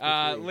 Okay,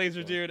 53,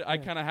 Laser so, Dude, I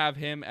yeah. kind of have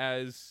him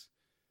as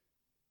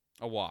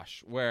a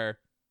wash, where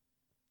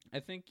I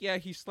think, yeah,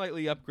 he's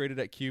slightly upgraded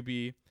at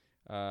QB.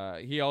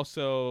 He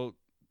also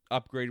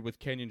upgraded with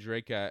Kenyon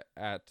Drake at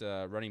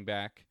running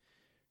back.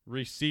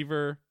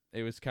 Receiver,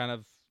 it was kind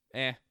of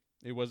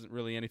It wasn't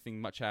really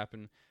anything much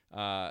happen.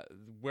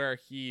 Where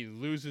he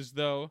loses,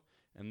 though,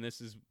 and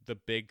this is the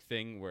big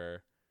thing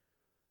where,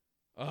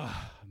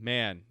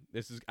 man,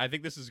 I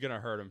think this is going to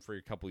hurt him for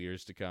a couple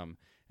years to come,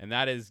 and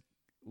that is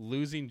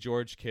losing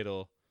George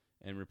Kittle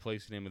and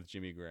replacing him with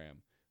Jimmy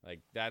Graham.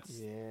 Like, that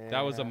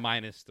was a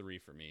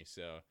 -3 for me.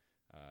 So,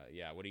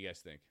 yeah, what do you guys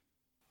think?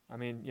 I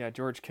mean, yeah,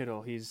 George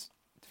Kittle, he's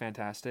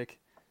fantastic,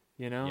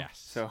 Yes,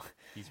 So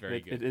he's very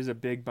good. It is a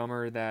big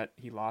bummer that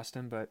he lost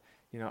him, but,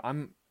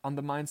 I'm on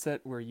the mindset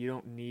where you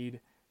don't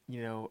need,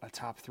 a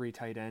top 3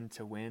 tight end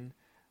to win.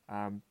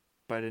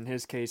 But But in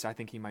his case, I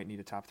think he might need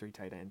a top 3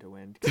 tight end to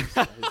win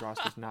because his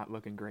roster's not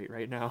looking great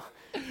right now.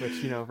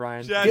 Which,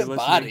 Ryan, Just you're listening.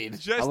 bodied.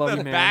 Just I love the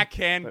you, man,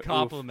 backhand but oof.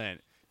 compliment.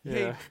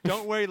 Hey, Yeah.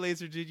 don't worry,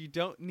 Laser Dude. You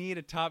don't need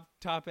a top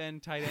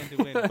end tight end to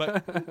win,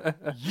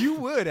 but you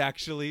would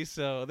actually.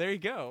 So there you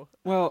go.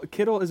 Well,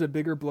 Kittle is a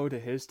bigger blow to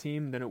his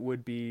team than it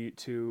would be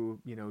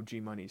to G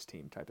Money's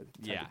team type of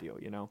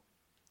deal.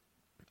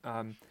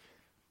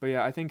 But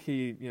yeah, I think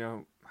he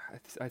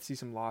I see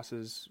some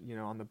losses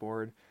on the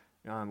board.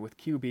 With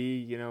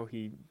QB,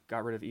 he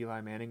got rid of Eli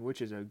Manning,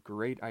 which is a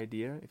great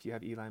idea. If you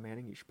have Eli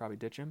Manning, you should probably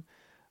ditch him.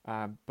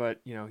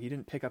 But he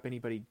didn't pick up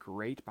anybody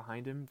great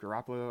behind him.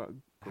 Garoppolo,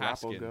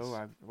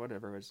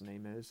 whatever his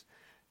name is.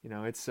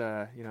 It's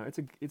a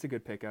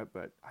good pickup,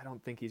 but I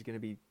don't think he's going to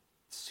be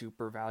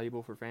super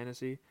valuable for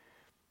fantasy.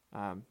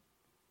 But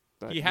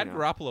He had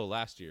Garoppolo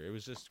last year. It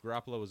was just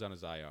Garoppolo was on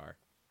his IR.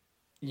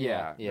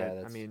 Yeah.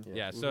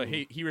 So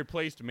he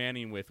replaced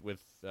Manning with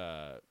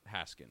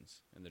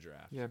Haskins in the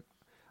draft. Yeah,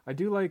 I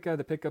do like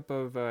the pickup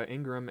of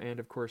Ingram and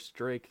of course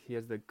Drake. He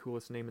has the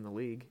coolest name in the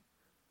league.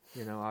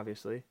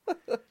 Obviously.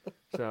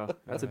 So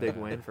that's a big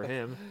win for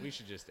him. We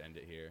should just end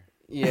it here.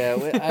 Yeah,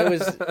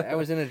 I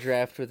was in a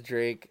draft with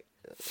Drake,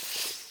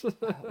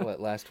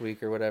 last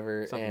week or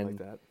whatever, Something and like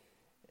that.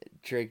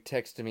 Drake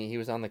texted me. He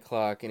was on the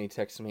clock, and he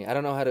texted me. I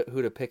don't know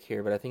who to pick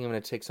here, but I think I'm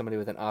going to take somebody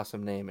with an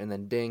awesome name. And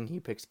then, ding, he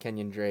picks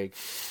Kenyon Drake,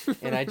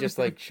 and I just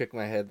shook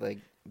my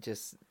head,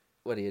 just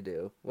what do you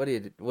do? What do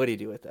you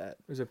do with that?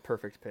 It was a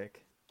perfect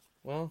pick.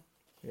 Well,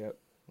 Yep.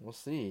 we'll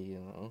see.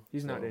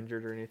 He's not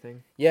injured or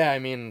anything. Yeah, I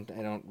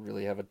don't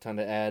really have a ton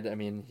to add.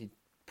 He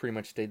pretty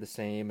much stayed the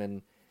same,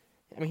 and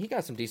he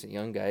got some decent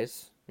young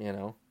guys,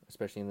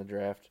 especially in the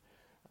draft.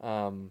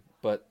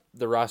 But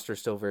the roster is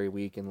still very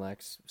weak and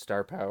lacks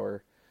star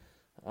power.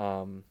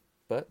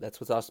 But that's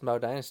what's awesome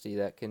about Dynasty.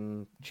 That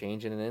can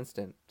change in an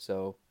instant.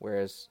 So,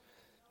 whereas,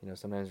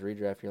 sometimes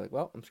redraft, you're like,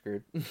 well, I'm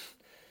screwed.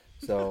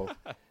 So,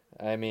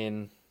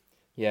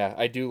 yeah,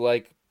 I do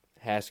like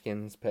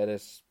Haskins,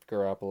 Pettis,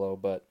 Garoppolo,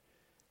 but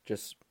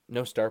just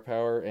no star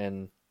power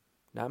and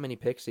not many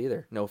picks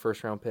either. No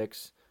first-round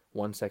picks,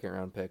 1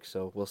 second-round pick.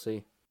 So, we'll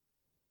see.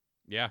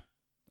 Yeah,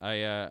 I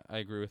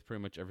agree with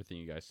pretty much everything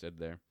you guys said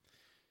there.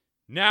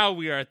 Now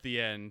we are at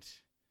the end.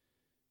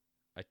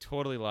 I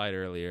totally lied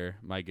earlier.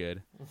 My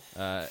good.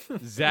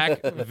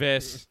 Zach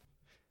Viss.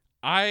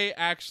 I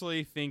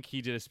actually think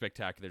he did a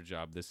spectacular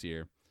job this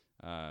year.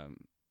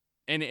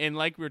 And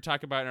like we were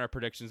talking about in our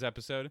predictions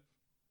episode,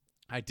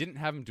 I didn't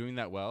have him doing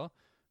that well,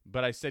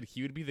 but I said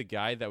he would be the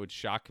guy that would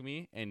shock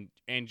me and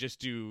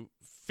just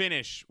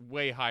finish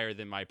way higher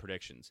than my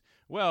predictions.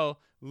 Well,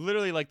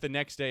 literally the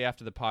next day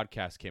after the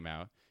podcast came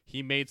out,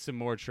 he made some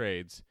more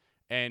trades.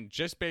 And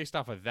just based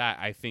off of that,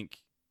 I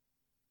think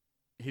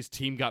his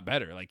team got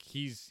better.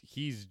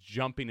 He's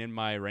jumping in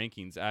my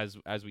rankings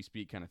as we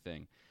speak, kind of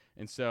thing.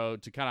 And so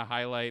to kind of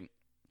highlight,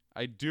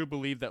 I do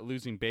believe that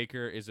losing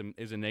Baker is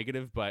a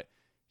negative, but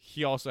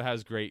he also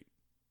has great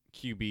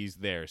QBs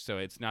there, so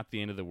it's not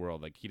the end of the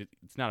world.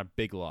 It's not a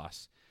big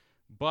loss.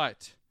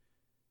 But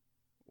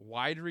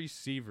wide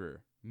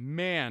receiver,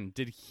 man,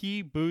 did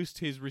he boost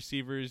his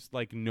receivers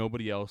like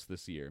nobody else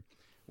this year?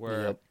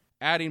 Where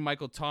adding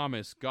Michael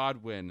Thomas,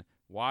 Godwin,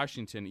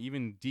 Washington,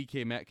 even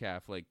DK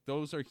Metcalf,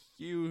 those are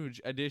huge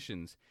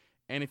additions.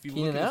 And if you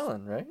Keenan look at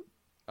Allen, right?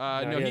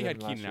 No, he had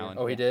Keenan Allen.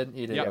 Oh, he did?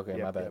 He did? Yep.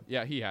 Okay, my bad.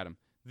 Yeah, he had him.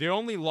 The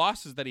only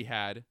losses that he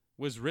had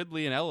was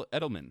Ridley and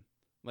Edelman.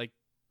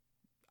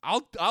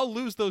 I'll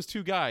lose those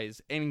two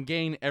guys and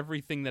gain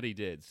everything that he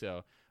did.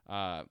 So,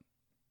 and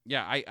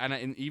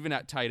even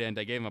at tight end,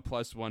 I gave him a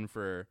 +1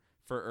 for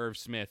Irv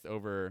Smith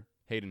over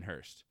Hayden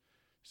Hurst.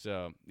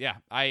 So, yeah,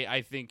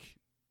 I think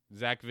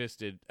Zach Viss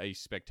did a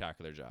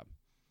spectacular job.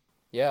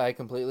 Yeah, I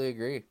completely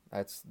agree.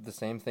 That's the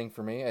same thing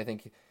for me. I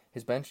think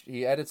his bench,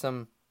 he added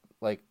some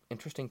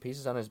interesting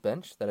pieces on his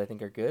bench that I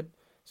think are good.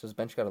 So his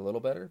bench got a little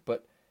better,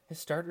 but his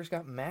starters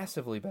got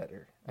massively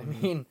better.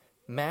 Mm-hmm.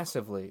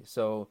 Massively.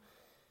 So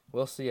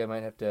we'll see. I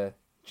might have to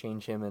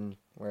change him and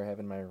where I have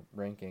in my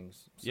rankings.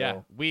 So,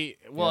 yeah,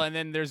 and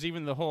then there's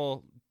even the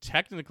whole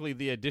technically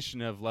the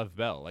addition of Lev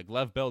Bell.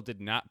 Lev Bell did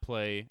not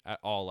play at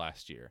all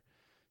last year.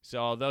 So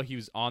although he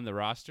was on the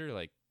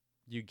roster,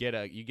 you get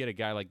a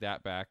guy like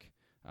that back.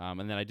 And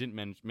then I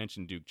didn't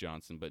mention Duke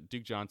Johnson, but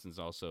Duke Johnson's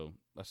also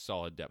a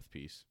solid depth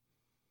piece.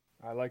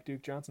 I like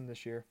Duke Johnson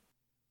this year.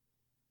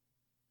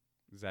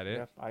 Is that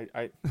it? Yeah,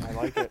 I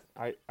like it.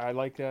 I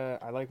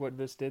like what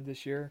Viss did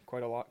this year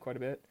quite a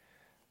bit.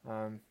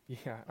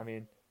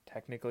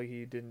 Technically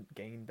he didn't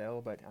gain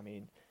Bell, but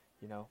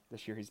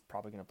this year he's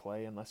probably going to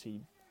play unless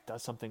he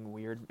does something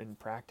weird in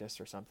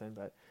practice or something.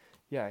 But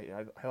yeah,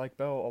 I like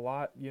Bell a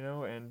lot,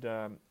 and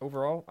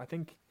overall I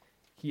think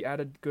he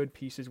added good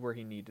pieces where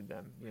he needed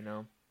them,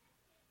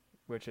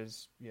 which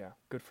is,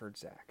 good for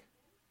Zach.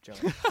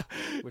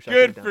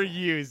 Good for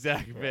you,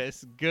 Zach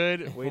Viss.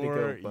 Good Way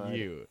for to go, bud.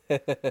 you.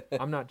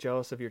 I'm not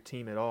jealous of your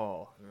team at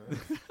all.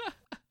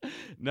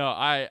 No,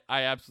 I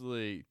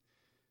absolutely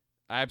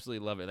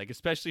love it.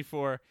 Especially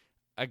for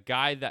a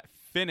guy that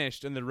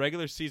finished in the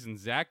regular season,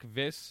 Zach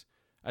Viss.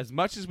 as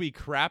much as we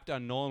crapped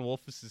on Nolan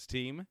Wolf's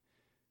team,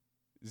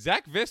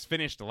 Zach Viss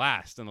finished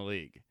last in the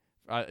league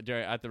at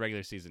the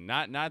regular season.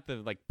 Not the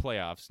like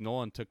playoffs.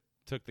 Nolan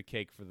took the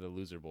cake for the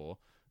loser bowl.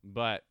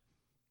 But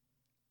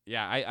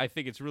yeah, I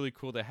think it's really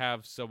cool to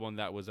have someone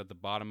that was at the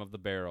bottom of the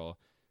barrel,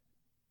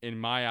 in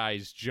my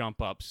eyes,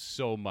 jump up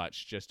so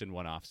much just in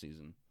one off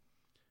season.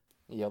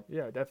 Yep.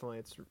 Yeah, definitely.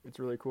 It's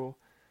really cool.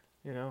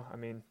 You know, I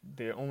mean,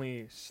 the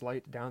only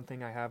slight down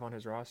thing I have on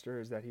his roster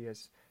is that he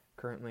has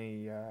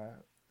currently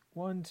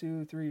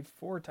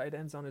 4 tight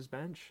ends on his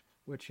bench,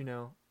 which, you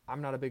know,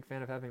 I'm not a big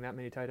fan of having that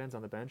many tight ends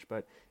on the bench,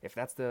 but if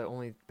that's the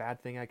only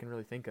bad thing I can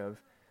really think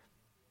of,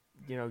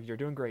 you know, you're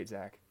doing great,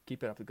 Zach.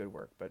 Keep it up the good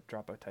work, but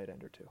drop a tight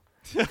end or two.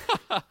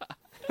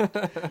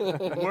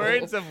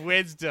 Words of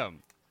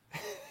wisdom.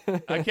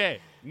 Okay,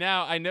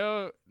 now I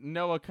know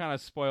Noah kind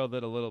of spoiled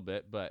it a little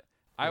bit, but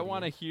I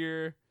want to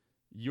hear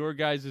your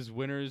guys'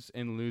 winners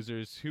and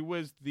losers. Who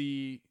was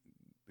the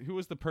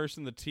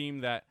person, the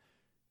team that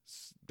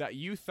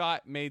you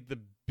thought made the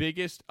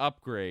biggest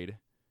upgrade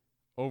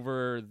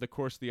over the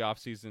course of the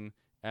offseason,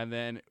 and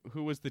then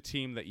who was the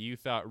team that you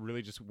thought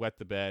really just wet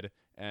the bed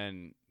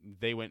and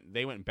they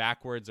went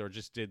backwards or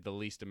just did the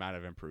least amount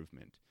of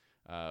improvement?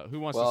 Who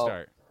wants to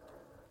start?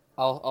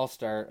 I'll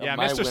start. Yeah,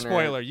 My Mr. winner,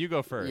 Spoiler, you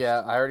go first. Yeah,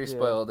 I already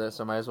spoiled it,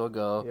 so I might as well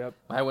go. Yep.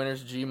 My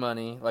winner's G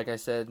Money. Like I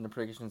said in the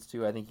predictions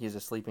too, I think he's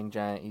a sleeping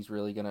giant. He's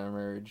really going to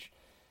emerge.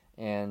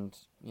 And,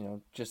 you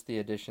know, just the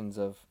additions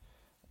of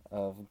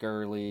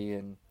Gurley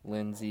and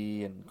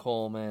Lindsey and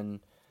Coleman.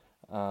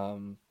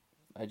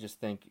 I just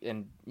think,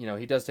 and, you know,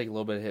 he does take a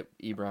little bit of hit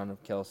Ebron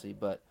of Kelsey,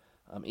 but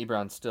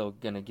Ebron's still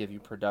going to give you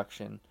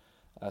production.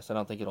 So I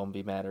don't think it'll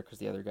be matter because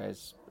the other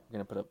guys are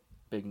going to put up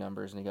big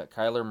numbers. And you got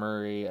Kyler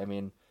Murray. I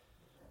mean,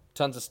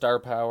 tons of star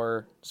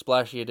power,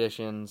 splashy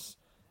additions,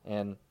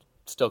 and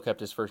still kept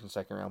his first and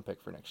second round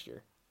pick for next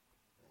year.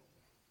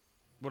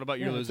 What about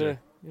your loser?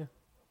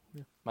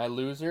 My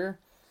loser,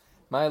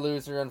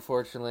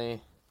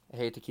 unfortunately, I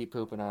hate to keep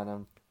pooping on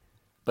him,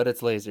 but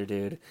it's Laser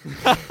Dude.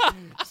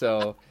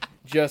 So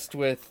just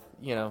with,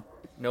 you know,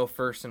 no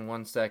first and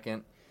 1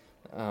 second,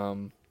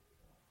 you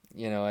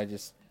know,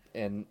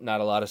 and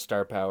not a lot of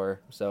star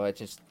power. So I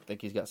just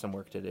think he's got some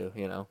work to do,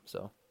 you know,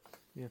 so.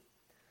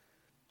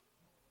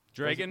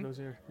 Dragon?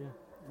 Yeah.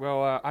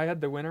 Well, I had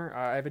the winner.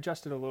 I've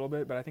adjusted a little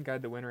bit, but I think I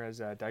had the winner as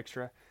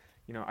Dykstra.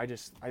 You know,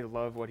 I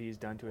love what he's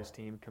done to his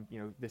team. You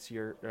know, this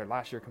year or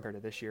last year compared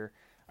to this year,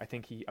 I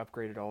think he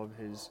upgraded all of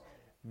his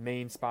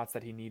main spots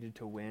that he needed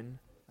to win,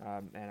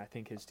 and I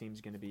think his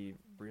team's going to be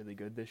really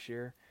good this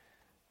year.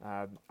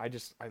 I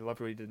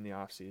loved what he did in the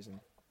offseason.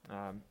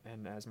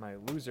 And as my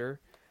loser,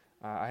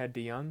 I had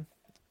DeYoung.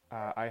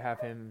 I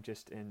have him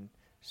just in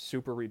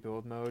super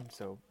rebuild mode,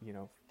 so you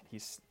know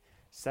he's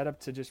set up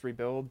to just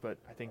rebuild, but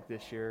I think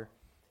this year,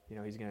 you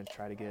know, he's going to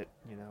try to get,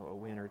 you know, a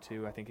win or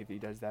two. I think if he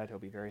does that, he'll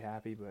be very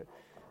happy, but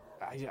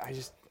I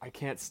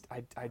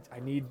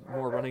need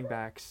more running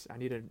backs. I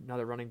need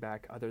another running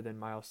back other than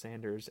Miles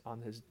Sanders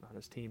on his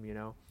team, you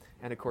know,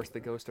 and of course the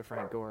ghost of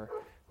Frank Gore,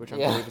 which I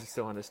believe is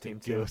still on his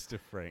team too. Ghost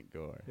of Frank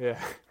Gore. Yeah.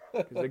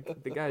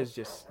 the guy's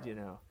just, you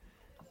know,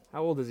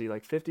 how old is he?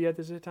 Like 50 at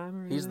this time?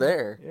 Or he's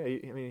there. Yeah,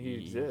 he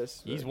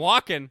exists. He's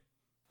walking.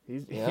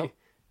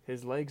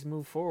 His legs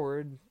move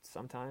forward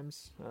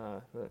sometimes,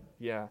 but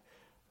yeah,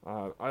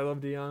 I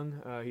love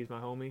DeYoung. He's my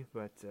homie,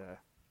 but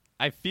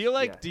I feel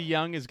like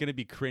DeYoung is going to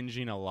be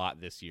cringing a lot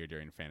this year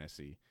during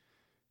fantasy.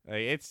 Like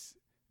if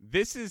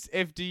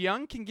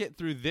DeYoung can get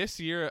through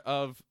this year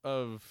of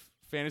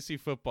fantasy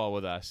football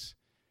with us,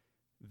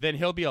 then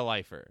he'll be a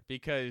lifer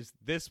because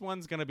this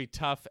one's going to be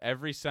tough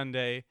every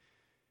Sunday.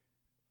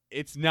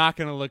 It's not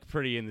going to look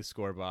pretty in the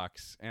score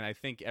box, and I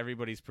think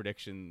everybody's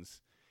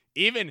predictions.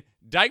 Even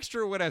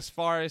Dykstra went as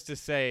far as to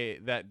say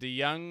that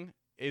DeYoung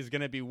is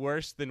going to be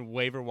worse than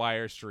waiver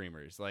wire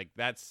streamers. Like,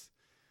 that's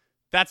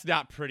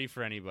not pretty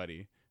for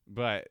anybody.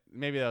 But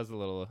maybe that was a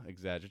little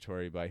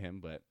exaggeratory by him.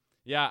 But,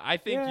 yeah, I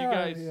think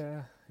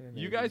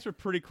you guys were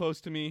pretty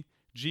close to me.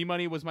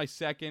 G-Money was my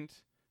second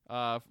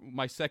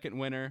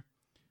winner.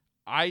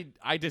 I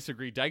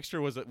disagree.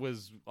 Dykstra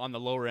was on the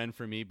lower end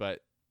for me, but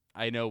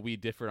I know we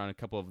differed on a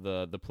couple of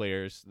the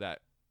players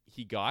that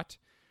he got.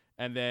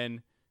 And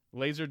then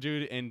Laser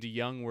Dude and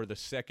DeYoung were the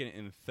second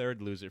and third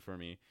loser for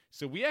me.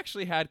 So we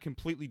actually had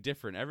completely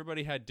different.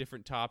 Everybody had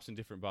different tops and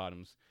different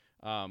bottoms.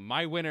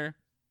 My winner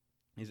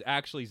is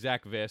actually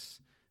Zach Viss,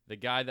 the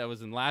guy that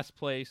was in last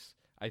place.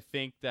 I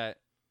think that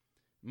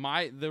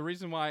the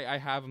reason why I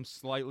have him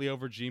slightly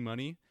over G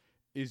Money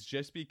is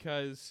just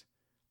because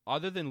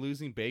other than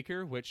losing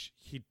Baker, which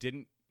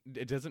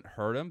it doesn't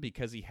hurt him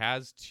because he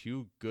has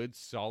two good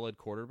solid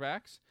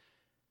quarterbacks.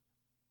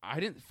 I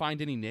didn't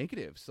find any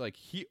negatives. Like,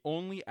 he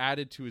only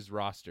added to his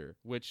roster,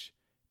 which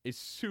is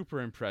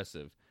super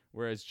impressive.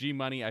 Whereas G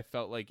Money, I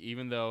felt like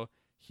even though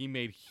he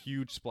made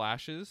huge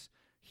splashes,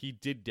 he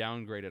did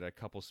downgrade at a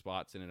couple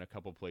spots and in a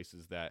couple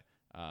places that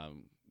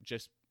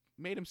just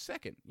made him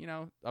second. You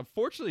know,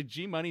 unfortunately,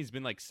 G Money's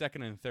been like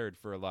second and third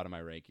for a lot of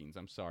my rankings.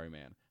 I'm sorry,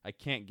 man. I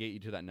can't get you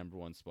to that number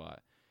one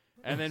spot.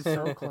 And then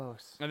so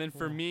close. And then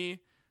for me,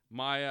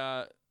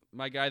 my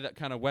guy that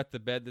kind of wet the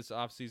bed this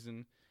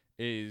offseason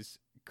is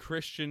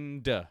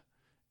Christian Duh.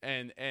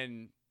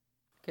 And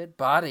Get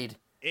bodied.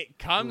 it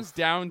comes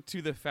down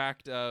to the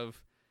fact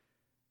of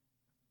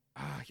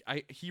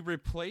he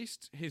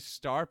replaced his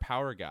star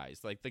power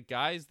guys, like the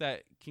guys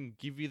that can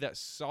give you that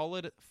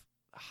solid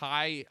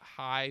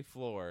high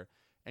floor,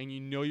 and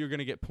you're going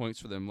to get points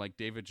for them, like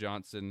David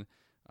Johnson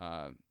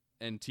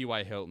and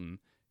T.Y. Hilton.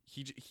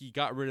 He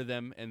got rid of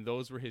them, and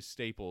those were his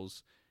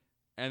staples.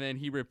 And then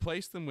he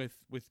replaced them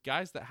with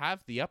guys that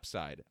have the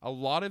upside. A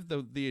lot of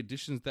the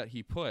additions that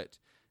he put,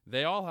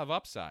 they all have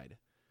upside.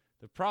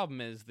 The problem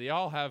is they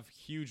all have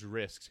huge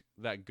risks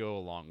that go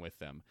along with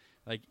them.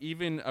 Like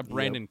even a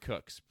Brandon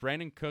Cooks.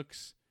 Brandon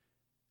Cooks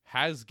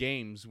has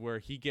games where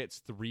he gets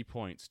 3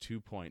 points, 2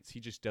 points. He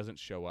just doesn't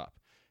show up.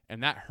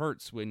 And that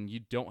hurts when you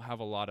don't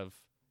have a lot of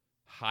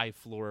high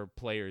floor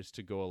players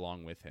to go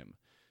along with him.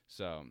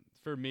 So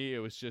for me, it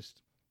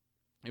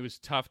was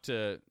tough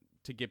to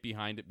get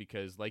behind it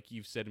because, like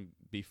you've said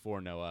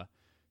before, Noah,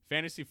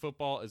 fantasy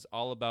football is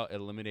all about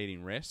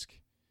eliminating risk.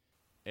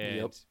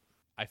 And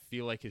I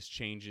feel like his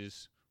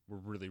changes were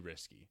really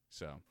risky.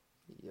 So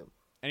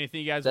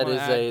anything you guys want to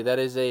add? That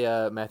is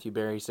a Matthew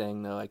Berry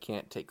saying, no, I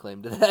can't take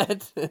claim to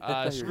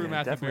that. Screw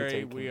Matthew Berry.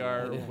 taking We that.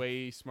 are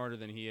way smarter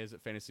than he is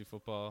at fantasy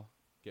football.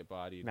 Get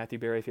bodied. Matthew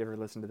Berry, if you ever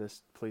listen to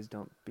this, please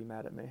don't be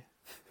mad at me.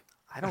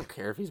 I don't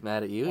care if he's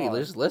mad at you. Oh.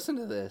 Just listen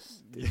to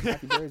this. Dude,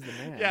 Matthew Berry's the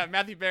man. Yeah,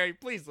 Matthew Berry,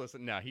 please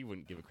listen. No, he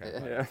wouldn't give a crap.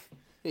 About it.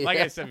 Yeah. Like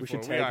I said We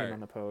before, should tag him on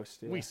the post.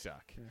 Yeah. we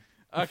suck.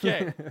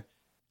 Okay.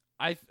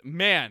 I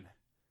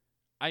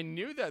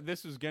knew that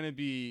this was going to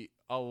be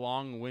a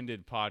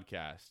long-winded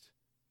podcast,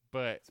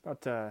 but It's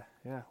about,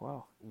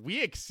 wow.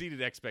 we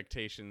exceeded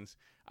expectations.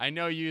 I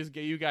know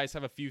you guys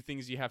have a few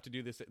things you have to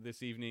do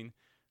this evening,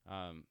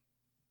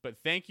 but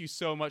thank you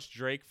so much,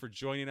 Drake, for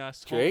joining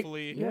us. Drake,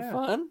 Hopefully, you have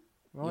fun?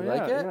 Well, You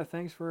like it? Yeah,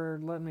 thanks for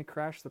letting me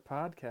crash the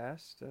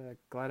podcast.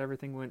 Glad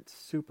everything went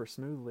super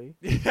smoothly.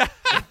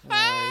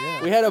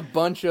 We had a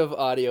bunch of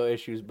audio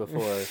issues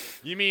before.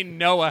 You mean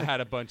Noah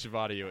had a bunch of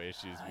audio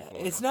issues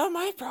before? It's not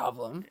my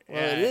problem. Well,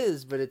 Yeah. it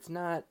is, but it's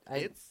not.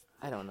 I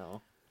don't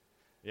know.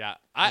 Yeah.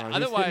 He was hitting the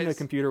Otherwise,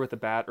 computer with the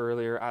bat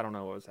earlier. I don't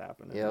know what was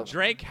happening. Yep.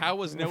 Drake, how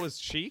was Noah's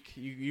cheek?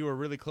 You were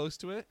really close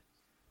to it.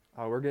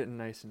 Oh, we're getting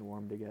nice and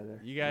warm together.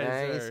 You guys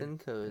Nice are and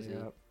cozy.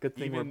 Yep. Good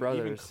thing we're even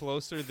brothers.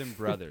 closer than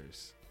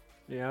brothers.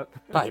 Yep.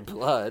 By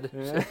blood.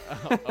 Yeah.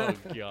 Oh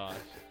gosh.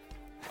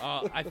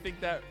 I think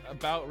that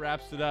about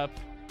wraps it up.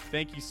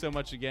 Thank you so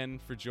much again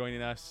for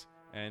joining us.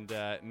 And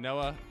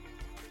Noah,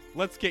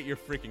 let's get your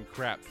freaking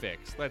crap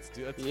fixed. Let's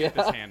get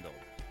this handled.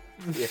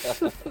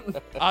 Yeah.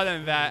 Other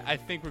than that, I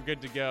think we're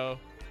good to go.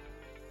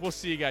 We'll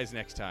see you guys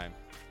next time.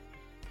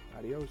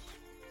 Adios.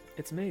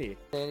 It's me.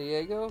 San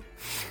Diego?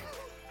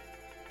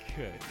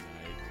 Good.